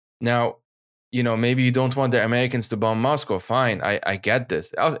 Now, maybe you don't want the Americans to bomb Moscow. Fine, I get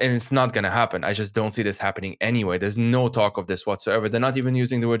this. And it's not going to happen. I just don't see this happening anyway. There's no talk of this whatsoever. They're not even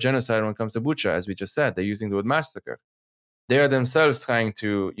using the word genocide when it comes to Bucha, as we just said. They're using the word massacre. They are themselves trying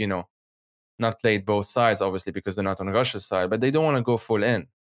to, not play both sides, obviously, because they're not on Russia's side, but they don't want to go full in.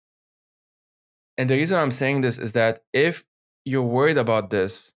 And the reason I'm saying this is that if you're worried about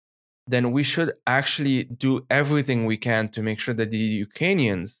this, then we should actually do everything we can to make sure that the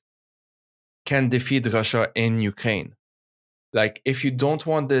Ukrainians can defeat Russia in Ukraine. Like, if you don't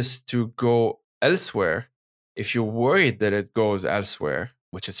want this to go elsewhere, if you're worried that it goes elsewhere,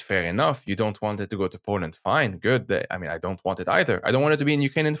 which is fair enough, you don't want it to go to Poland, fine, good. I don't want it either. I don't want it to be in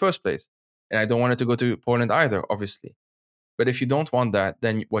Ukraine in the first place. And I don't want it to go to Poland either, obviously. But if you don't want that,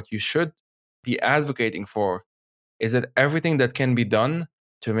 then what you should be advocating for is that everything that can be done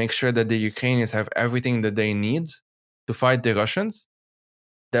to make sure that the Ukrainians have everything that they need to fight the Russians,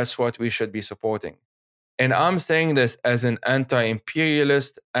 that's what we should be supporting. And I'm saying this as an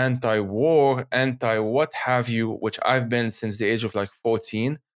anti-imperialist, anti-war, anti-what have you, which I've been since the age of like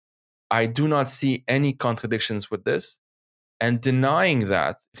 14. I do not see any contradictions with this. And denying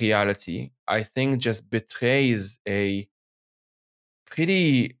that reality, I think just betrays a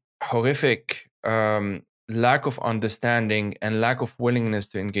pretty horrific lack of understanding and lack of willingness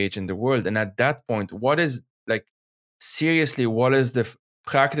to engage in the world. And at that point, what is like, seriously, what is the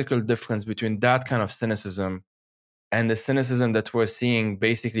practical difference between that kind of cynicism and the cynicism that we're seeing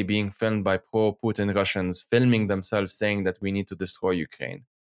basically being filmed by pro-Putin Russians, filming themselves saying that we need to destroy Ukraine?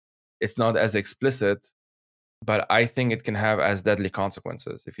 It's not as explicit, but I think it can have as deadly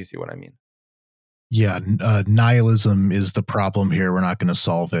consequences, if you see what I mean. Yeah, nihilism is the problem here. We're not going to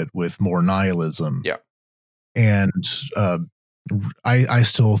solve it with more nihilism. Yeah. And I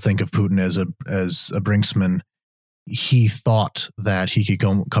still think of Putin as a brinksman. He thought that he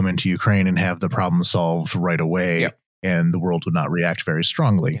could come into Ukraine and have the problem solved right away, and the world would not react very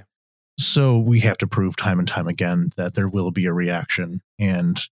strongly. Yeah. So we have to prove time and time again that there will be a reaction,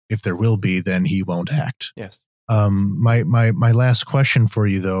 and if there will be, then he won't act. Yes. My last question for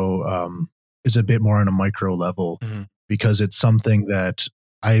you, though, is a bit more on a micro level, because it's something that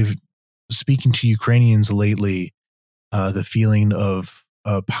I've speaking to Ukrainians lately. The feeling of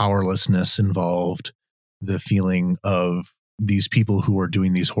powerlessness involved, the feeling of these people who are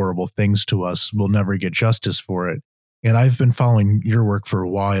doing these horrible things to us will never get justice for it. And I've been following your work for a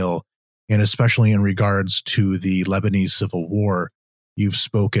while, and especially in regards to the Lebanese civil war, you've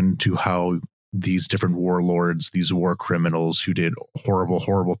spoken to how these different warlords, these war criminals who did horrible,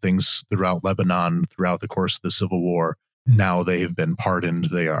 horrible things throughout Lebanon throughout the course of the civil war, now they have been pardoned.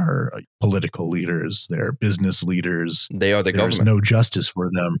 They are political leaders. They're business leaders. They are the There's government. no justice for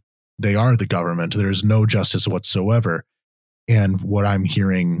them. They are the government. There's no justice whatsoever. And what I'm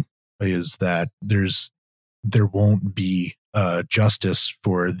hearing is that there won't be justice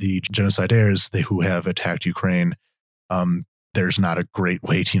for the genocidaires who have attacked Ukraine. There's not a great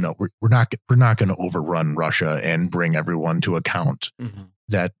way to, we're not going to overrun Russia and bring everyone to account.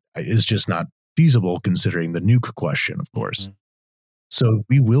 That is just not feasible, considering the nuke question, of course. So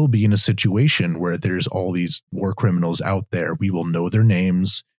we will be in a situation where there's all these war criminals out there. We will know their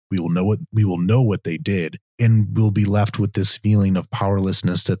names. We will know what they did, and we'll be left with this feeling of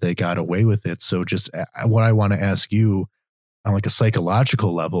powerlessness that they got away with it. So just what I want to ask you on like a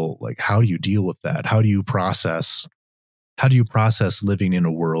psychological level, like, how do you deal with that? How do you process living in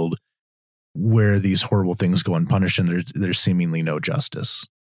a world where these horrible things go unpunished and there's seemingly no justice?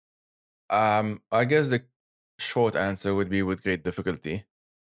 I guess the short answer would be with great difficulty.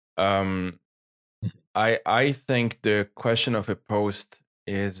 I think the question of a post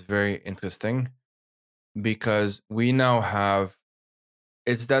is very interesting, because we now have,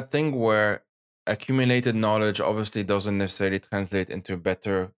 it's that thing where accumulated knowledge obviously doesn't necessarily translate into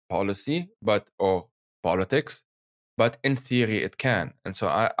better policy or politics, but in theory it can. And so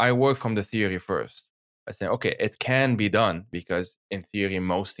I work from the theory first. I say, okay, it can be done, because in theory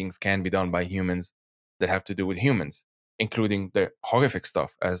most things can be done by humans that have to do with humans, including the horrific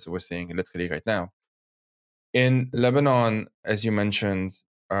stuff as we're seeing literally right now. In Lebanon, as you mentioned,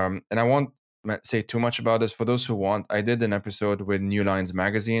 and I won't say too much about this. For those who want, I did an episode with New Lines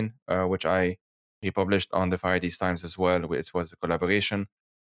magazine, which I republished on the Far East Times as well. It was a collaboration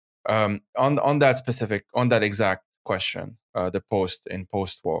on that exact question, the post in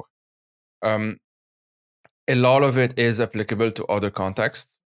post-war. A lot of it is applicable to other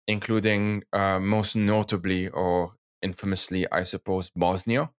contexts, including most notably or infamously, I suppose,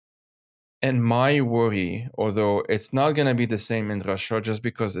 Bosnia. And my worry, although it's not going to be the same in Russia, just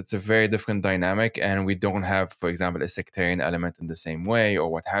because it's a very different dynamic and we don't have, for example, a sectarian element in the same way or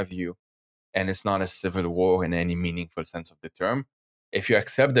what have you, and it's not a civil war in any meaningful sense of the term. If you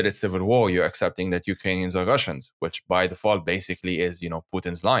accept that it's civil war, you're accepting that Ukrainians are Russians, which by default basically is,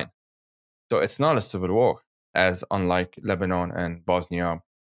 Putin's line. So it's not a civil war, as unlike Lebanon and Bosnia,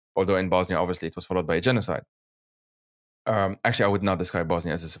 although in Bosnia, obviously, it was followed by a genocide. Actually, I would not describe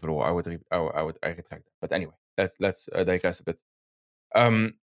Bosnia as a civil war. I retract that. But anyway, let's digress a bit.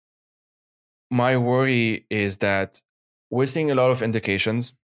 My worry is that we're seeing a lot of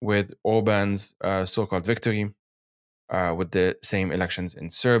indications with Orban's so-called victory, with the same elections in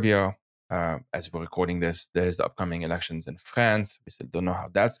Serbia. As we're recording this, there's the upcoming elections in France. We still don't know how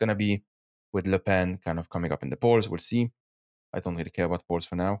that's going to be, with Le Pen kind of coming up in the polls. We'll see. I don't really care about polls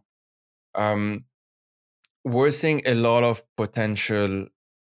for now. We're seeing a lot of potential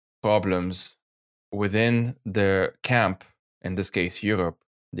problems within the camp, in this case, Europe,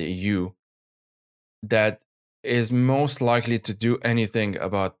 the EU, that is most likely to do anything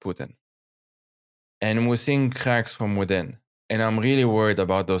about Putin. And we're seeing cracks from within. And I'm really worried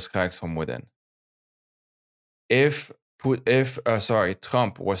about those cracks from within. If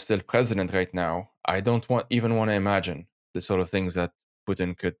Trump was still president right now, I don't even want to imagine the sort of things that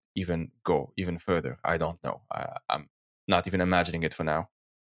Putin could even go even further. I don't know. I'm not even imagining it for now.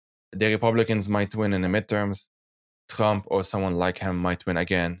 The Republicans might win in the midterms. Trump or someone like him might win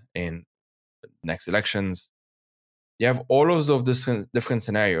again in next elections. You have all of those different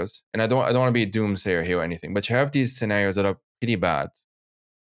scenarios, and I don't want to be a doomsayer here or anything, but you have these scenarios that are pretty bad.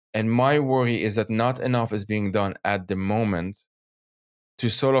 And my worry is that not enough is being done at the moment to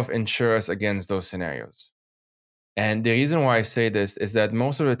sort of insure us against those scenarios. And the reason why I say this is that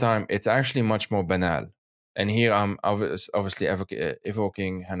most of the time it's actually much more banal. And here I'm obviously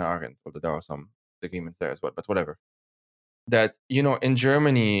evoking Hannah Arendt, although there are some disagreements there as well, but whatever. That, in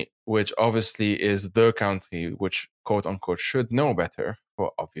Germany, which obviously is the country which quote unquote should know better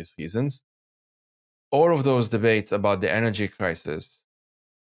for obvious reasons, all of those debates about the energy crisis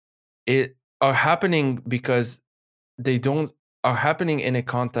are happening because they are happening in a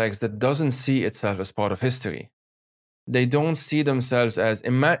context that doesn't see itself as part of history. They don't see themselves as,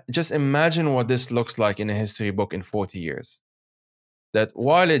 just imagine what this looks like in a history book in 40 years. That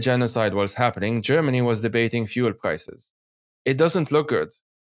while a genocide was happening, Germany was debating fuel prices. It doesn't look good.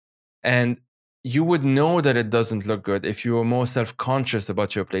 And you would know that it doesn't look good if you were more self-conscious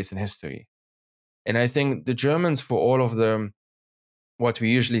about your place in history. And I think the Germans, for all of them, what we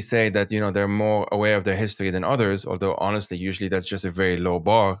usually say that, they're more aware of their history than others, although honestly, usually that's just a very low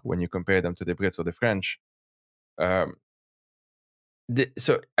bar when you compare them to the Brits or the French.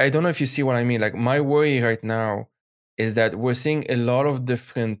 So I don't know if you see what I mean. Like, my worry right now is that we're seeing a lot of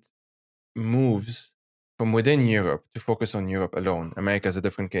different moves from within Europe to focus on Europe alone. America is a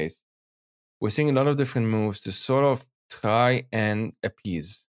different case. We're seeing a lot of different moves to sort of try and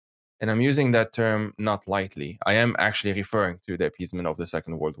appease. And I'm using that term not lightly. I am actually referring to the appeasement of the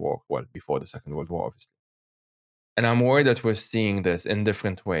Second World War. Well, before the Second World War, obviously. And I'm worried that we're seeing this in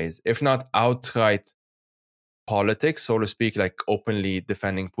different ways, if not outright politics, so to speak, like openly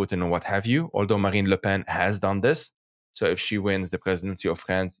defending Putin or what have you, although Marine Le Pen has done this. So if she wins the presidency of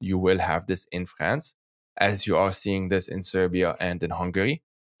France, you will have this in France, as you are seeing this in Serbia and in Hungary.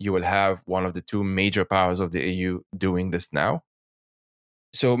 You will have one of the two major powers of the EU doing this now.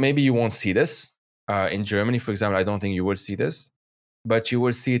 So maybe you won't see this. In Germany, for example, I don't think you will see this, but you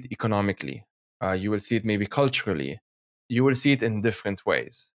will see it economically. You will see it maybe culturally. You will see it in different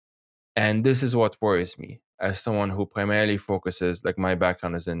ways. And this is what worries me as someone who primarily focuses, like my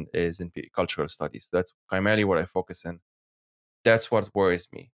background is in cultural studies. That's primarily what I focus in. That's what worries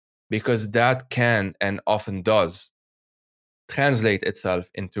me, because that can and often does translate itself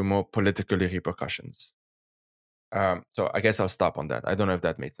into more political repercussions. So I guess I'll stop on that. I don't know if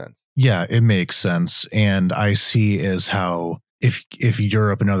that made sense. Yeah, it makes sense. And I see as how if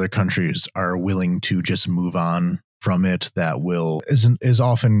Europe and other countries are willing to just move on from it, that will is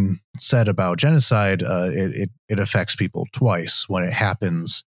often said about genocide. It affects people twice: when it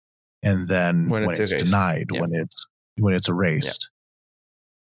happens, and then when it's denied, yeah. when it's erased. Yeah.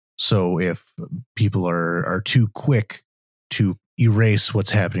 So if people are too quick to erase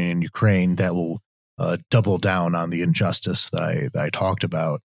what's happening in Ukraine, that will double down on the injustice that I talked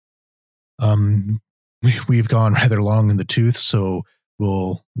about. We've gone rather long in the tooth, so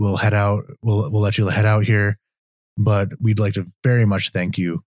we'll head out. We'll let you head out here. But we'd like to very much thank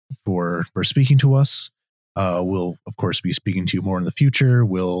you for speaking to us. We'll of course be speaking to you more in the future.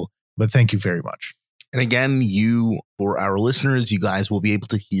 But thank you very much. And again, for our listeners, you guys will be able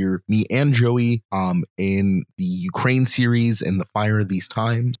to hear me and Joey in the Ukraine series in the Fire These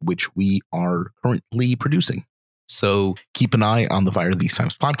Times, which we are currently producing. So keep an eye on the Fire These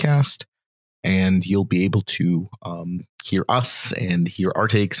Times podcast, and you'll be able to hear us and hear our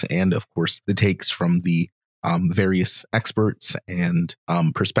takes, and of course the takes from the various experts and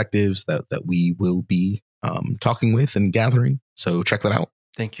perspectives that we will be talking with and gathering. So check that out.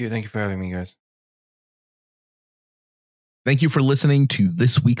 Thank you for having me, guys. Thank you for listening to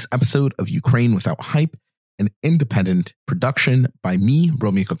this week's episode of Ukraine Without Hype, an independent production by me,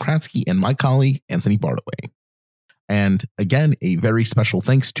 Romeo Kokratsky, and my colleague, Anthony Bardaway. And again, a very special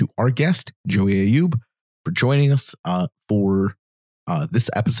thanks to our guest, Joey Ayoub, for joining us for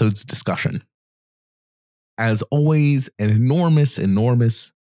this episode's discussion. As always, an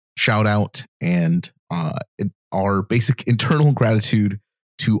enormous shout out and our basic internal gratitude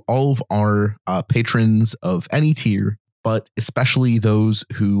to all of our patrons of any tier, but especially those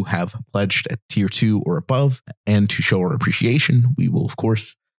who have pledged at tier 2 or above. And to show our appreciation, we will, of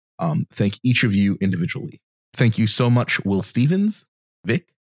course, thank each of you individually. Thank you so much, Will Stevens, Vic,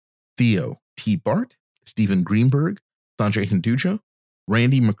 Theo T. Bart, Stephen Greenberg, Sanjay Hinduja,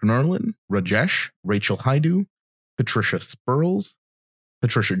 Randy McNarlin, Rajesh, Rachel Haidu, Patricia Spurls,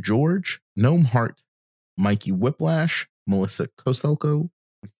 Patricia George, Gnome Hart, Mikey Whiplash, Melissa Koselko,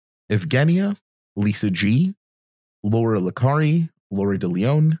 Evgenia, Lisa G, Laura Licari, Lori De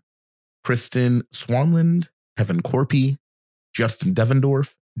Leon, Kristen Swanland, Kevin Corpy, Justin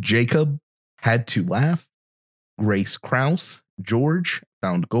Devendorf, Jacob, Had to Laugh, Grace Krause, George,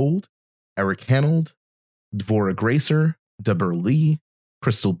 Found Gold, Eric Hanold, Dvora Gracer, Deborah Lee,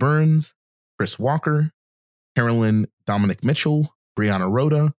 Crystal Burns, Chris Walker, Carolyn Dominic Mitchell, Brianna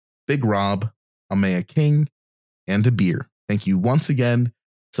Rhoda, Big Rob, Amaya King, and Abir. Thank you once again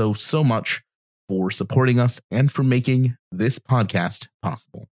so much for supporting us and for making this podcast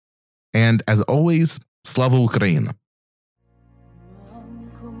possible. And as always, Slava Ukraina.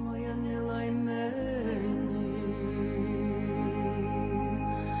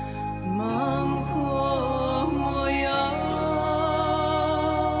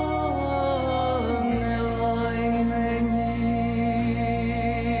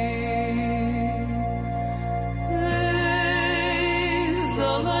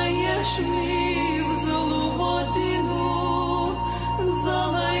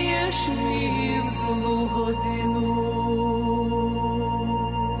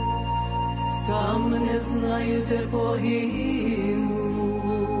 Сам не знаю, де погину,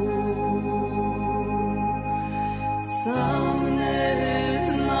 сам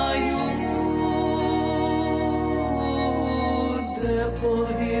не знаю, де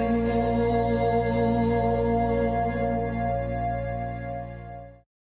погину.